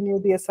she's given you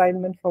the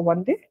assignment for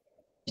one day?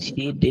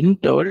 She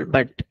didn't told,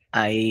 but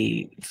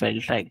I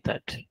felt like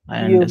that.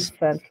 I You understand.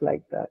 felt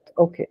like that.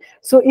 Okay.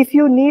 So if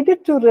you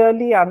needed to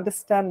really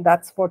understand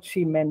that's what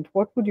she meant,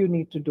 what would you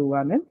need to do,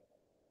 Anand?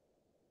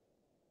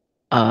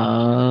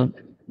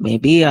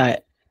 Maybe I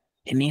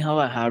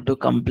have to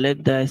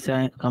complete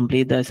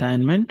the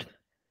assignment,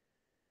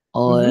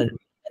 or Mm-hmm.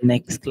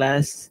 next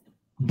class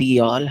we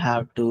all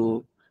have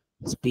to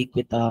speak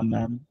with our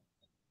ma'am.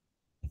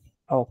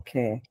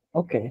 Okay.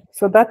 Okay.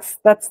 So that's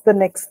the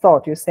next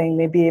thought. You're saying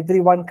maybe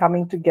everyone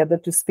coming together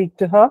to speak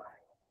to her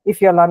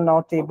if you are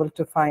not able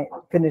to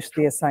finish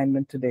the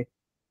assignment today.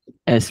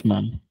 Yes,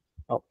 ma'am.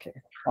 Okay.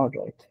 All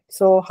right.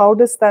 So how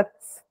does that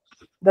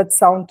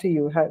sound to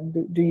you?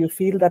 Do you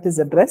feel that is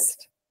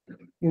addressed?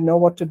 You know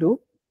what to do?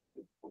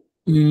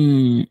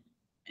 Mm,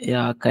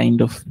 yeah,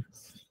 kind of.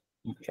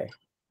 Okay.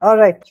 All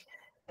right.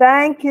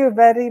 Thank you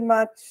very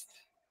much.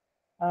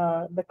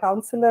 The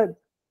counselor,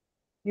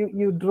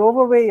 you drove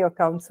away your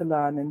counselor,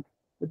 Anand,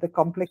 with the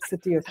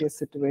complexity of your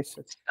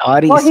situation.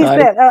 Sorry, Oh, he's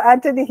sorry, there.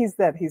 Anthony, he's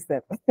there. He's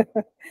there.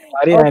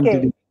 sorry, Okay.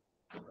 Anthony.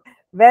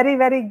 Very,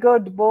 very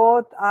good,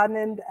 both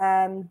Anand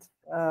and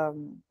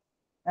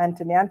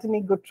Anthony.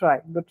 Anthony, good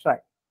try. Good try.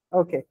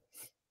 Okay.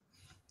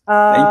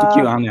 Thank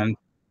you, Anand.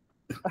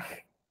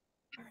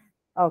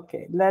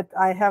 Okay,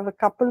 I have a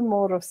couple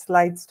more of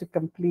slides to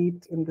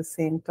complete in the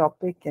same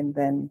topic, and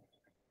then,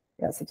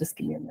 yeah, so just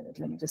give me a minute.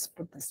 Let me just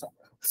put this up.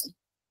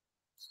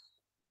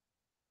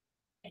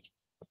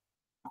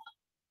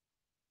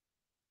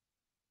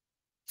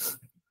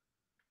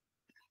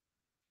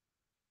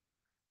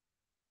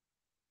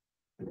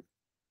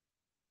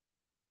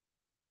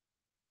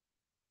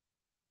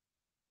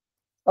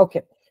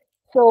 Okay,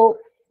 so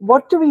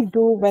what do we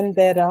do when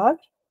there are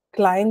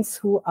clients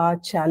who are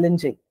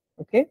challenging?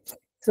 Okay,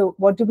 so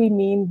what do we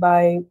mean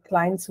by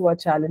clients who are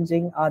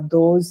challenging? Are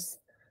those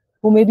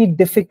who may be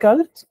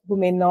difficult, who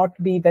may not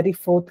be very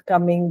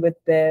forthcoming with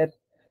their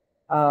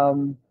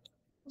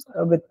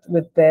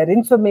with their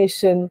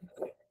information.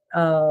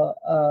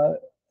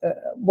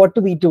 What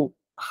do we do?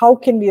 How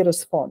can we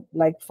respond?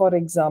 Like, for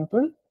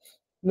example,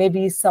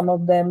 maybe some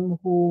of them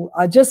who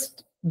are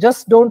just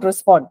don't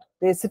respond.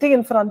 They're sitting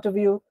in front of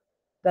you,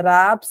 they're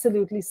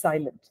absolutely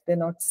silent, they're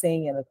not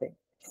saying anything.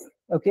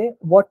 Okay,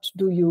 what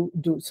do you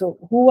do? So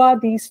who are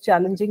these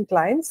challenging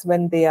clients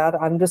when they are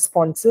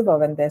unresponsive or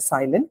when they're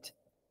silent,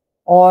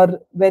 or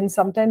when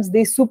sometimes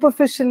they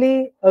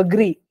superficially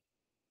agree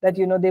that,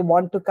 you know, they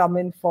want to come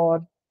in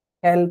for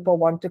help or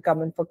want to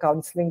come in for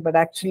counseling, but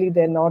actually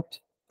they're not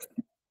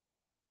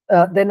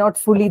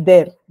fully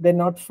there, they're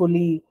not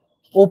fully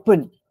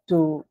open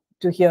to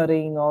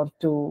hearing or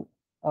to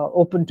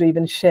open to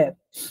even share.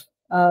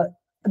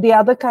 The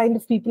other kind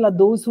of people are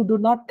those who do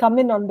not come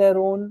in on their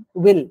own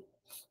will.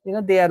 You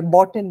know, they are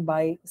bought in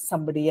by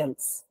somebody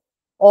else,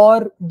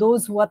 or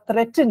those who are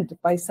threatened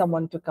by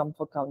someone to come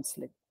for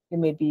counseling.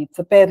 Maybe it's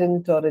a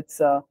parent, or it's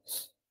a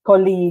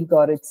colleague,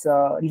 or it's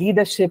a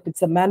leadership,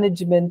 it's a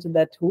management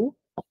that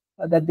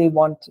they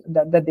want,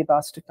 that they've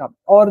asked to come,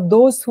 or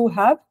those who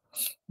have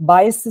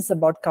biases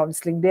about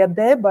counseling. They are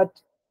there,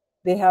 but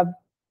they have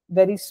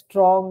very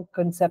strong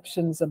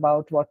conceptions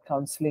about what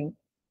counseling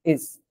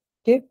is.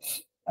 Okay,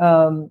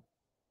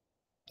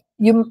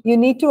 you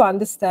need to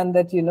understand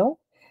that, you know,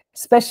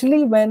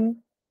 especially when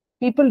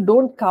people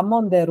don't come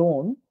on their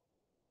own,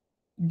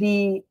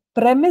 the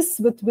premise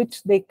with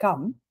which they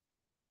come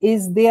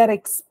is they are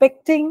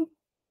expecting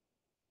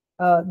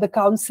the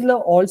counselor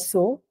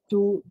also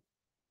to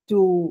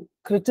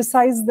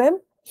criticize them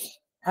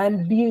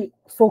and be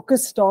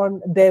focused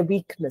on their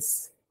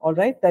weakness. All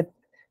right, that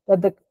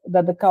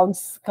the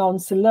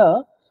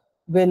counselor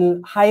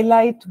will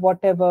highlight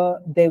whatever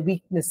their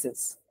weakness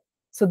is.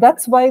 So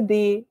that's why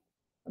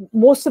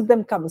most of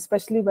them come,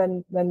 especially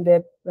when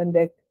they're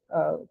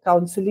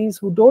counselees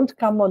who don't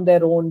come on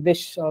their own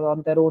wish or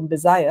on their own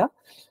desire.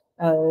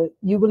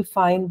 You will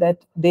find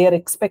that they are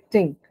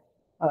expecting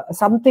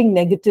something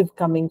negative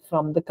coming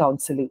from the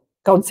counselor,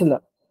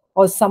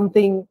 or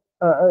something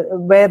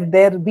where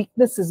their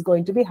weakness is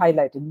going to be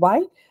highlighted.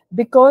 Why?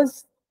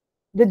 Because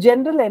the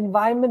general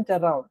environment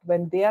around,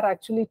 when they are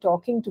actually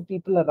talking to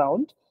people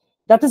around,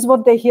 that is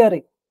what they're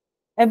hearing.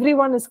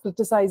 Everyone is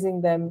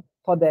criticizing them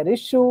for their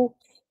issue,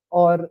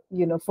 or,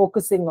 you know,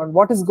 focusing on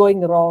what is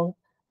going wrong.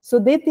 So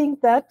they think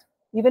that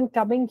even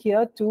coming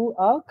here to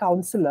a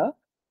counselor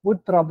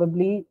would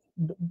probably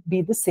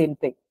be the same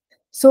thing.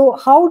 So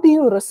how do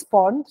you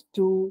respond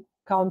to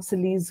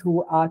counselees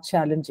who are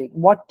challenging?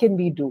 What can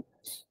we do?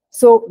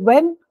 So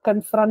when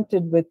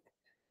confronted with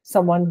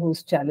someone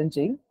who's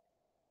challenging,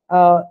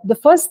 the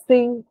first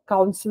thing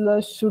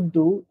counselors should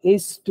do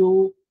is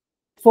to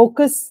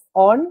focus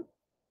on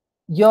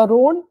your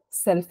own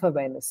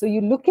self-awareness. So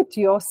you look at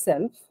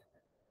yourself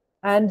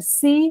and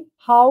see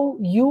how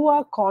you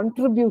are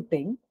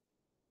contributing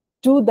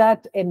to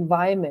that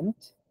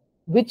environment,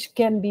 which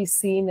can be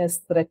seen as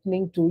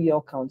threatening to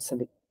your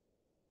counseling.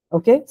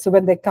 Okay, so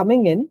when they're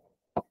coming in,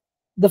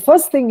 the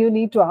first thing you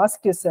need to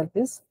ask yourself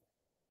is,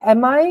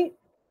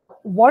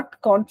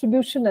 what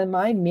contribution am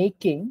I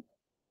making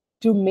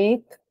to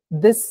make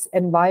this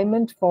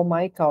environment for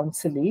my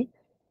counselee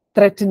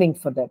threatening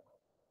for them?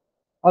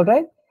 All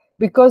right,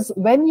 because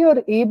when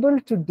you're able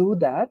to do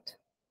that,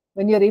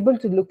 when you're able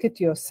to look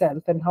at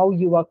yourself and how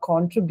you are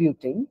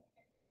contributing,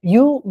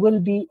 you will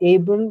be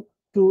able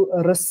to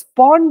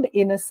respond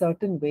in a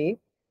certain way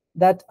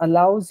that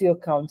allows your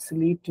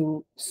counselee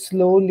to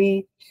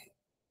slowly,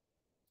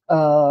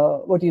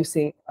 to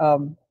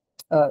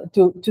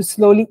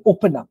slowly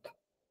open up.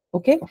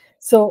 Okay,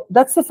 so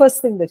that's the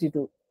first thing that you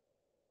do.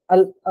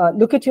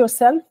 Look at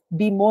yourself,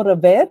 be more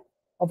aware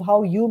of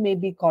how you may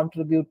be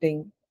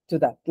contributing to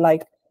that.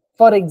 Like,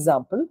 for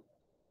example,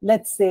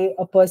 let's say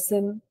a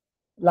person,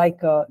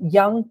 like a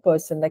young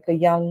person, like a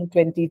young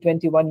 20,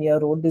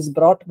 21-year-old is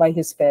brought by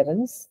his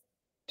parents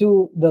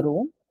to the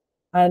room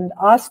and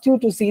asked you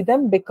to see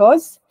them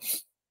because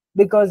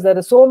there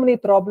are so many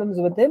problems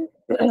with him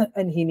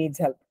and he needs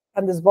help.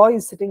 and this boy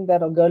is sitting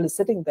there or girl is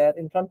sitting there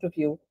in front of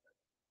you,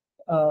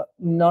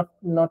 not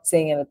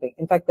saying anything.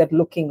 In fact, they're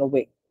looking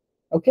away.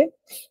 Okay.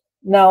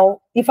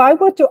 Now, if I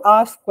were to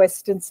ask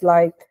questions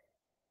like,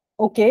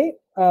 okay,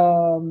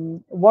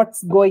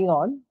 what's going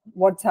on?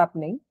 What's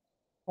happening?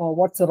 Or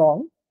what's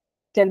wrong?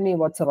 Tell me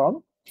what's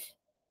wrong.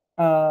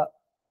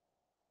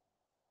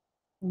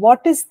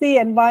 What is the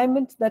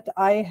environment that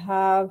I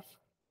have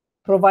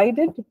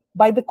provided?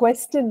 By the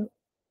question,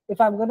 if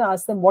I'm going to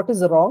ask them what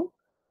is wrong,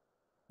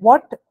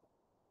 what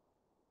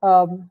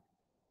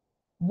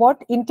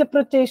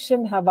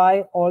interpretation have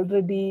I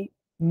already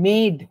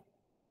made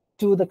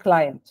to the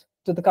client,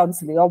 to the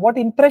counselee, or what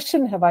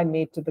impression have I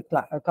made to the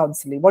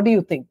counselee? What do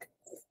you think?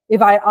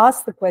 If I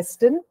ask the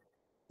question,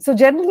 so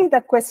generally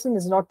that question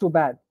is not too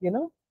bad,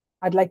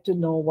 I'd like to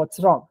know what's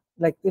wrong.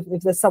 Like if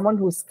there's someone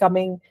who's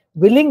coming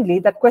willingly,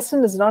 that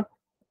question is not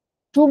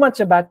too much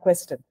a bad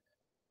question.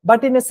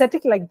 But in a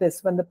setting like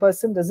this, when the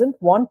person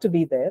doesn't want to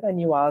be there and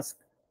you ask,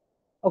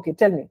 okay,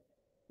 tell me,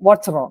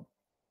 what's wrong?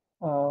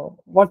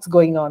 What's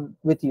going on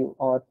with you?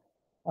 Or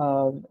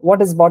what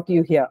has brought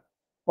you here?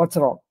 What's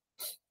wrong?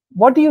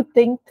 What do you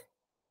think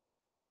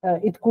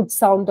it could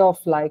sound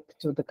off like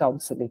to the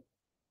counselee?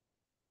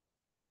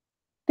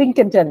 Think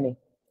and tell me.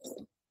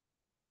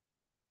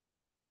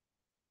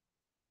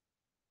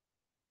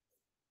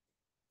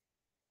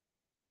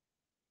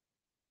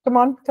 Come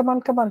on, come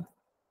on, come on.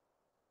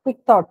 Quick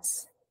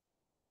thoughts.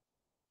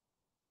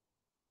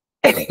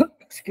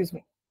 Excuse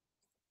me.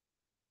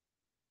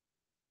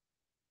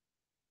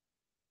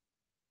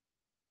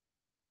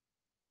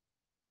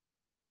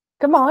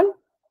 Come on.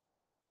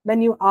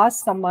 When you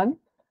ask someone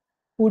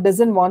who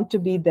doesn't want to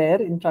be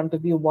there in front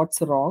of you,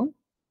 what's wrong?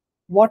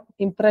 What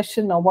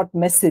impression or what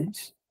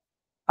message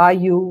are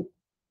you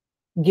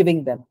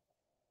giving them?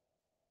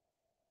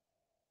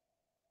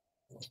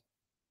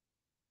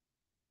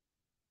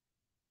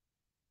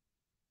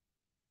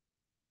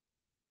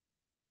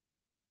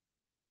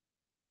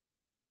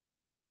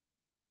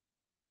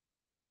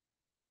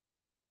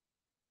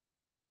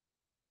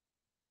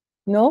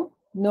 No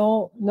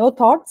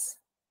thoughts?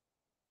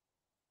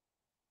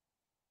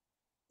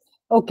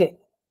 Okay.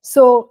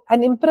 So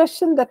an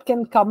impression that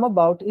can come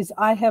about is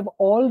I have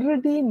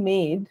already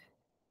made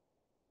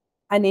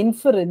an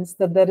inference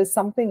that there is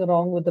something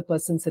wrong with the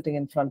person sitting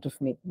in front of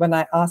me when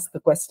I ask the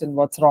question,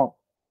 what's wrong?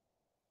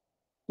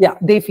 Yeah,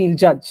 they feel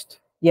judged.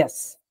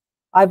 Yes.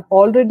 I've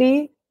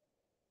already,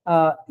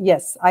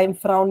 yes, I'm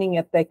frowning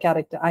at their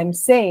character. I'm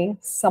saying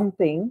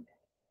something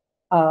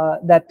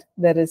that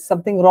there is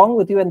something wrong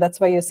with you and that's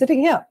why you're sitting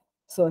here.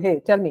 So,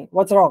 hey, tell me,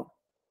 what's wrong?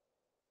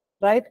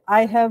 Right?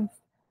 I have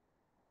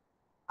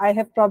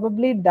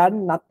probably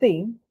done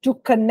nothing to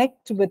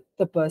connect with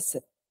the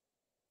person.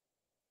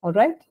 All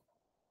right?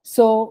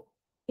 So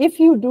if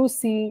you do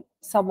see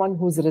someone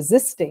who's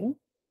resisting,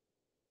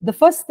 the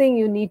first thing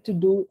you need to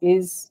do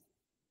is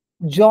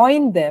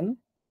join them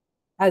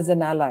as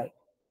an ally.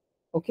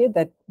 Okay,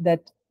 that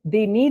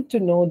they need to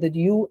know that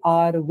you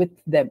are with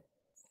them.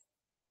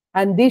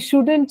 And they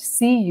shouldn't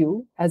see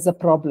you as a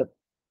problem.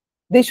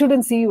 They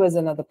shouldn't see you as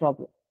another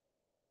problem.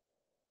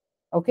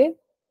 Okay,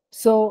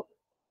 so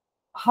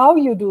how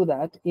you do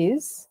that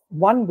is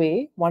one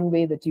way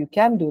that you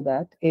can do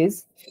that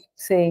is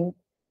saying,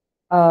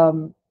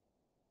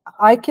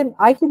 I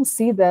can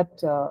see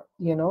that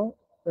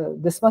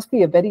this must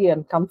be a very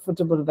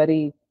uncomfortable,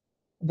 very,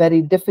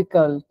 very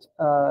difficult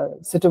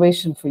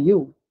situation for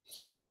you,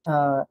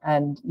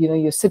 and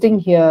you're sitting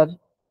here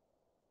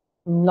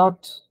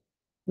not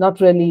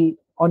really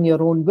on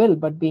your own will,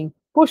 but being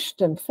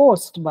pushed and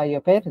forced by your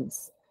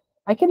parents.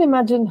 I can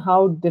imagine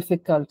how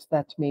difficult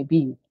that may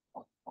be,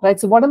 right?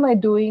 So what am I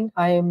doing?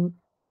 I am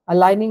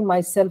aligning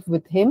myself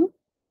with him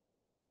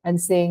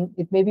and saying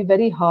it may be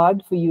very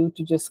hard for you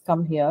to just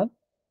come here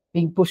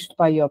being pushed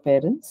by your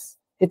parents.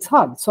 It's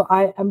hard. So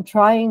I am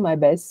trying my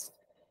best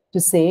to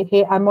say,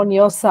 hey, I'm on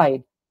your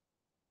side.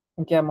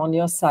 Okay, I'm on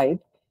your side.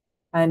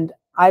 And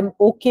I'm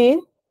okay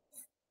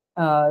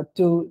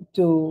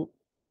to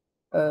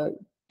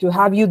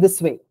have you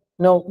this way.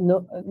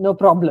 No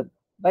problem.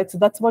 Right? So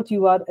that's what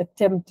you are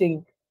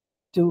attempting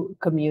to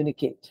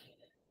communicate.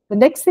 The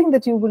next thing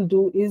that you will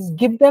do is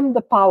give them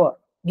the power.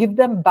 Give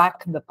them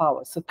back the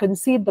power. So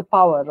concede the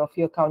power of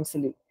your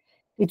counseling.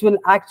 It will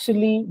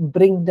actually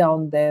bring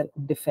down their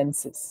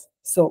defenses.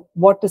 So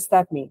what does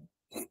that mean?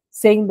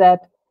 Saying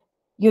that,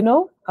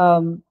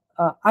 I'm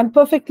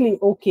perfectly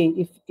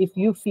okay if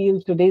you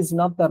feel today is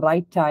not the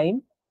right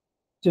time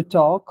to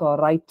talk or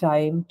right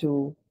time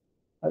to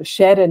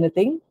share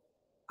anything.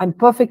 I'm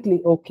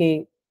perfectly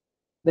okay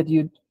that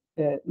you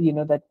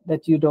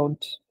that you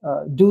don't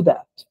do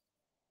that.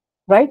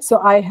 Right? So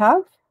I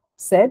have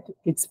said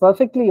it's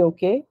perfectly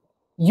okay.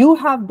 You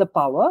have the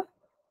power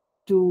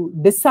to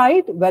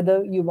decide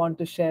whether you want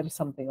to share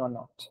something or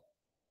not.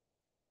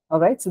 All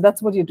right? So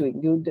that's what you're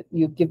doing.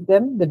 You give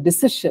them the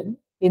decision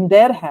in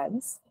their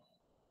hands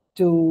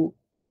to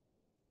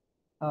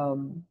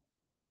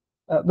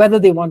whether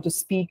they want to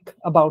speak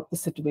about the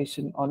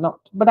situation or not.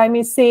 But I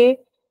may say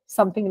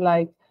something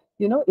like,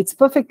 it's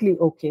perfectly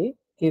okay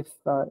if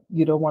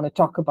you don't want to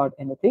talk about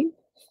anything.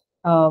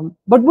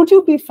 But would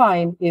you be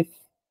fine if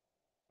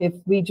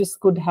we just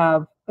could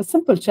have a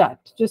simple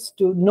chat, just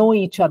to know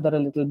each other a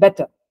little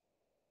better?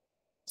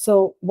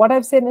 So what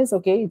I've said is,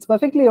 okay, it's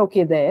perfectly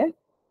okay there,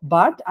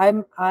 but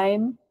I'm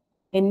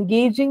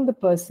engaging the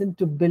person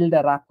to build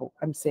a rapport.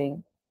 I'm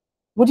saying,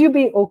 would you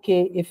be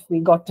okay if we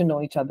got to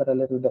know each other a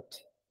little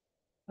bit,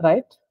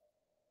 right?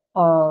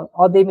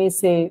 Or they may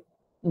say,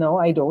 no,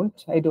 I don't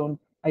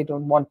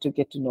want to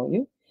get to know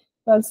you.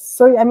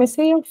 So I may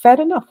say, oh, fair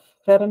enough.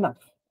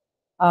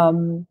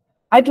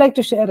 I'd like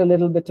to share a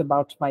little bit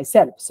about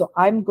myself. So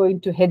I'm going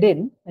to head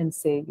in and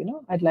say,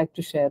 I'd like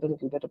to share a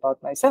little bit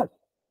about myself.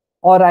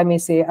 Or I may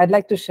say, I'd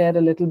like to share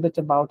a little bit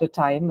about a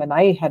time when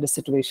I had a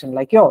situation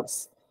like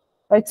yours,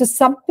 right? So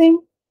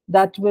something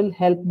that will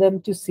help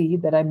them to see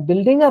that I'm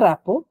building a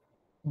rapport,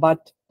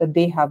 but that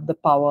they have the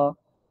power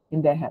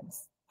in their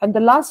hands. And the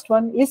last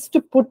one is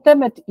to put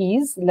them at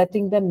ease,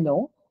 letting them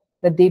know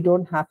that they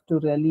don't have to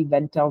really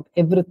vent out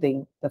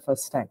everything the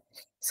first time.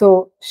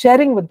 So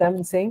sharing with them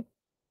and saying,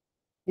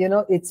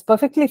 it's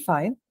perfectly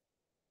fine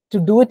to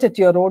do it at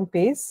your own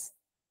pace.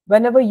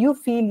 Whenever you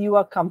feel you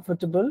are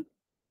comfortable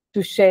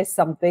to share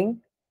something,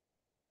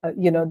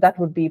 that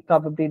would be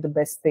probably the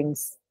best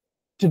things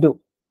to do.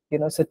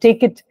 So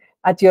take it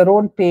at your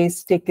own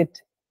pace, take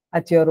it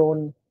at your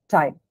own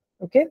time.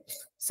 Okay.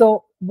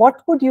 So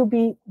what would you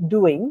be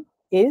doing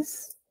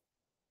is,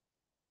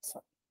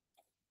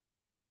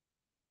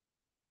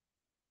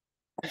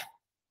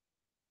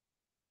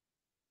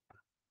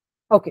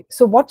 okay,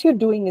 so what you're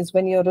doing is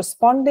when you're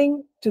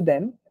responding to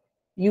them,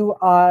 you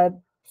are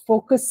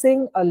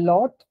focusing a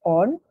lot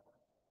on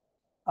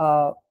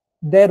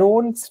their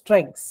own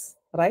strengths,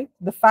 right?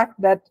 The fact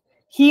that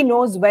he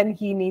knows when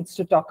he needs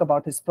to talk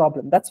about his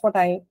problem. That's what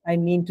I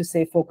mean to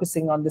say,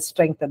 focusing on the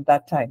strength at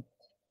that time.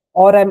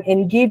 Or I'm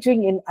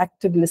engaging in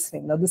active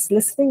listening. Now, this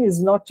listening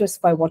is not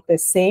just by what they're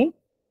saying,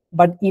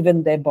 but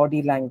even their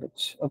body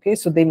language. Okay,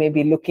 so they may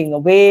be looking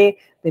away,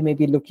 they may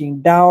be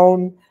looking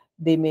down,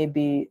 they may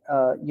be,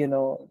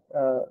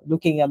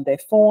 looking at their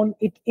phone.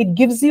 It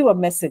gives you a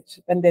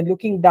message. When they're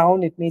looking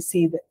down, it may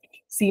seem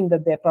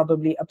that they're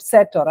probably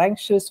upset or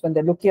anxious. When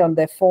they're looking on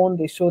their phone,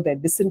 they show they're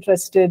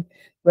disinterested.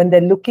 When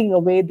they're looking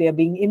away, they're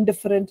being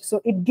indifferent.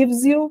 So it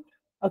gives you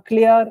a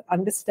clear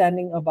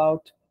understanding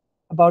about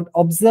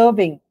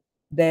observing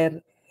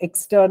their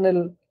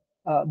external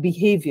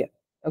behavior.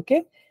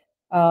 Okay.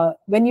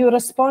 When you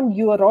respond,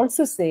 you are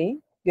also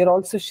saying, you're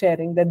also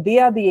sharing that they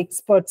are the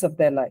experts of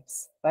their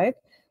lives, right?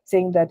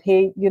 Saying that,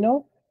 hey,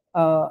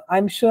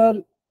 I'm sure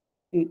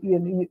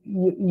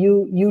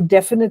you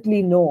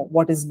definitely know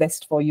what is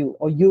best for you,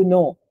 or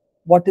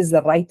what is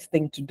the right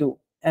thing to do.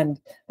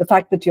 And the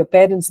fact that your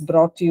parents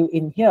brought you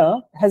in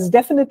here has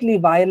definitely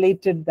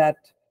violated that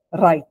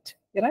right.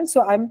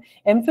 So I'm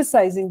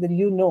emphasizing that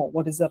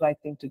what is the right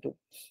thing to do.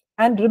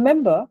 And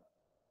remember,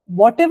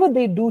 whatever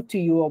they do to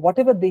you or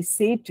whatever they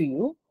say to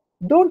you,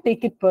 don't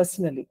take it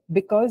personally,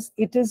 because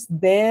it is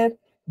their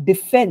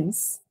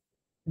defense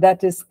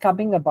that is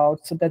coming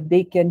about so that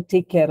they can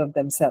take care of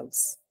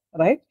themselves,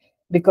 right?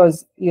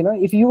 Because,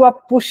 if you are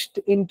pushed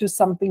into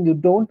something you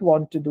don't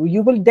want to do,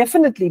 you will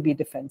definitely be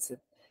defensive.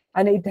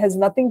 And it has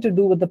nothing to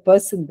do with the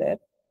person there,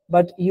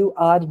 but you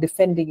are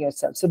defending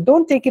yourself. So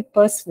don't take it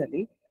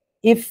personally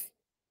if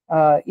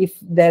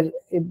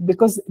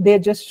because they're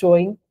just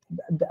showing,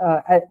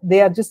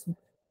 they are just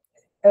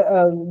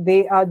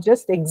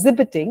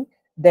exhibiting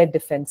their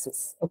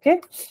defenses.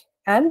 Okay.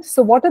 And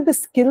so what are the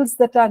skills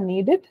that are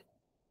needed?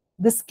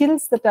 The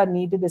skills that are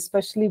needed,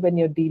 especially when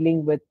you're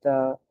dealing with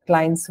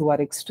clients who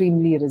are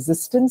extremely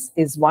resistant,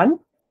 is one,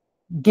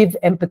 give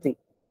empathy.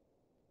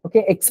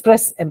 Okay,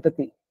 express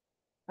empathy.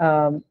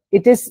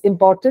 It is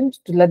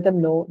important to let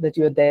them know that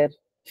you're there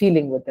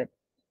feeling with them.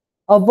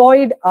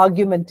 Avoid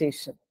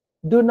argumentation.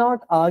 Do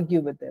not argue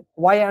with them.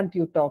 Why aren't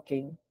you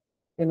talking?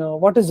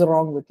 What is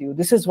wrong with you?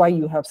 This is why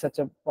you have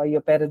why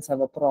your parents have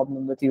a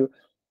problem with you.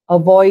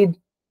 Avoid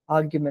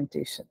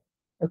argumentation.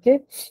 Okay.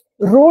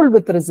 Roll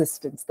with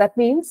resistance. That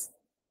means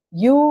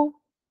you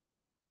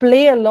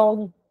play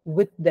along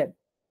with them.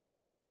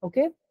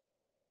 Okay.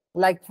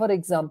 Like, for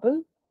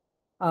example,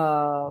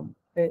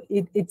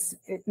 let's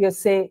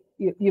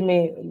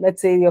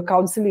say your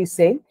counselor is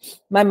saying,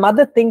 my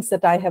mother thinks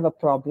that I have a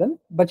problem,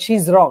 but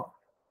she's wrong.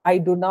 I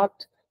do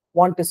not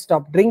want to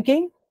stop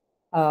drinking.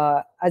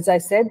 As I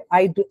said,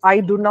 I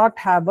do not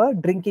have a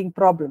drinking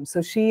problem.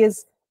 So she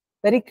is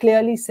very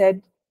clearly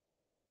said,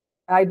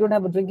 I don't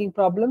have a drinking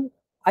problem.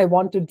 I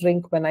want to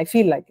drink when I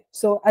feel like it.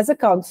 So as a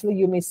counselor,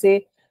 you may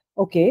say,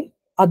 okay,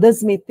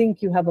 others may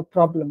think you have a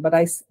problem, but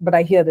I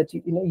hear that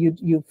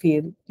you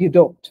feel you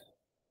don't.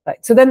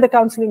 Right. So then the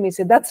counselor may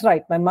say, that's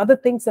right. My mother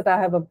thinks that I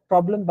have a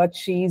problem, but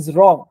she's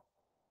wrong.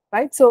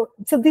 Right. So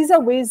these are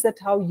ways that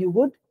how you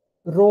would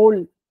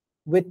roll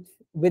with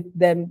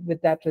them,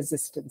 with that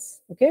resistance.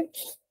 Okay.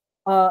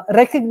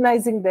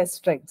 Recognizing their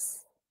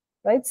strengths.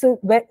 Right. So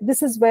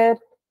this is where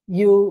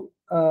you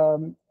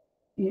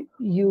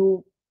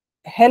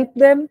help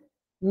them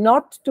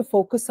not to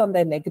focus on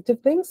their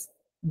negative things,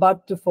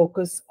 but to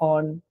focus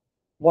on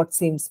what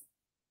seems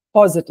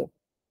positive.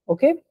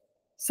 Okay,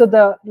 so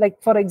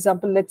for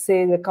example, let's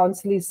say the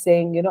counselor is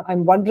saying, you know,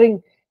 I'm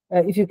wondering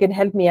if you can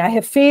help me. I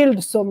have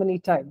failed so many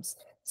times.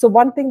 So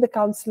one thing the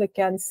counselor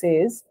can say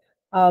is,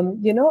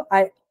 you know,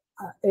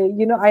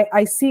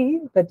 I see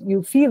that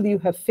you feel you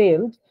have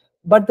failed,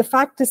 but the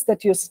fact is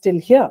that you're still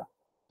here.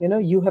 You know,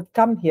 you have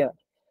come here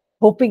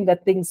hoping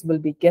that things will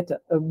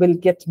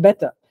get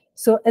better.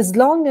 So as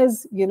long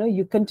as, you know,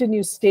 you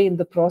continue to stay in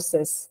the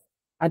process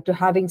and to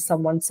having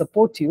someone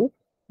support you,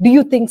 do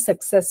you think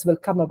success will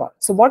come about?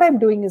 So what I'm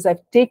doing is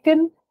I've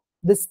taken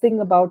this thing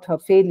about her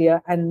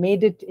failure and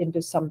made it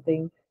into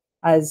something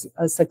as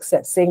a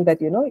success, saying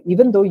that, you know,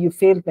 even though you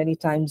failed many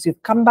times,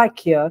 you've come back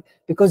here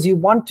because you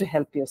want to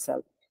help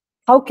yourself.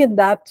 How can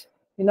that,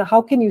 you know,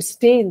 how can you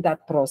stay in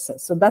that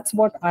process? So that's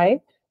what I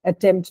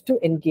attempt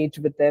to engage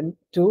with them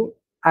to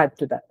add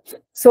to that.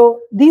 So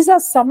these are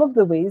some of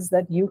the ways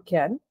that you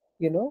can,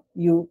 you know,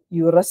 you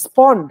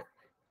respond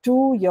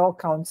to your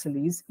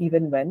counselees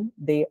even when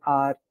they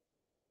are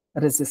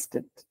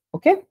resistant.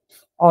 Okay,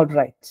 all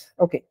right.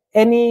 Okay,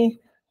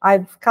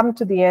 I've come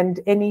to the end.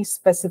 Any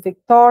specific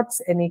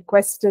thoughts, any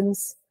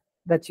questions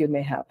that you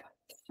may have?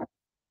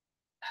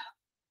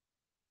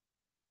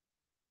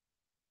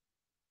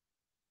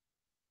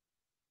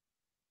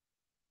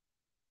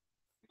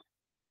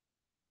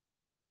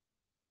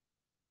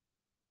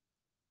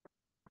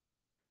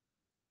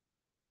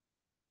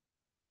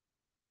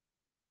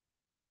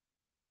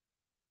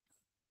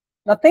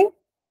 Nothing?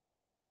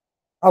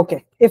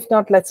 Okay, if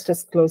not, let's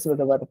just close with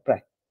a word of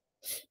prayer.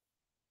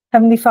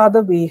 Heavenly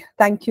Father, we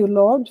thank you,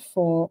 Lord,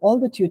 for all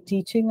that you're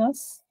teaching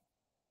us,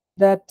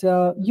 that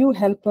you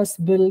help us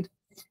build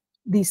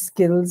these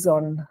skills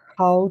on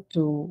how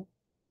to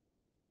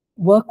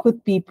work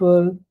with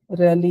people,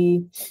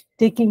 really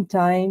taking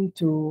time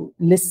to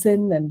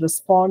listen and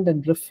respond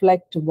and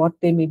reflect to what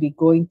they may be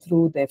going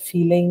through, their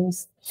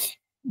feelings,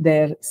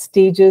 their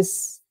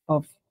stages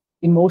of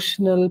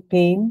emotional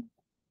pain.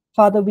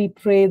 Father, we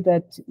pray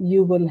that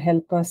you will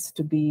help us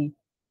to be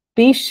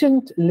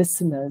patient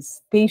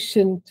listeners,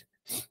 patient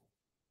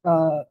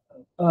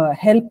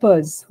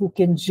helpers who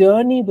can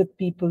journey with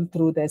people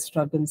through their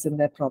struggles and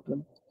their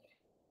problems.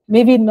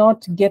 Maybe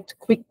not get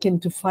quick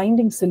into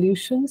finding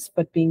solutions,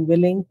 but being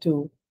willing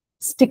to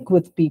stick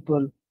with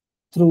people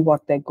through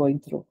what they're going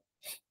through.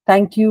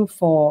 Thank you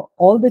for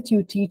all that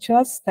you teach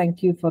us.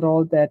 Thank you for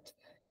all that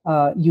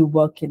you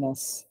work in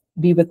us.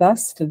 Be with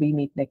us till we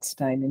meet next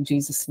time. In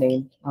Jesus'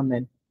 name,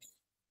 amen.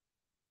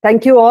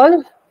 Thank you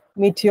all.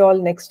 Meet you all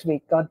next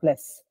week. God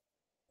bless.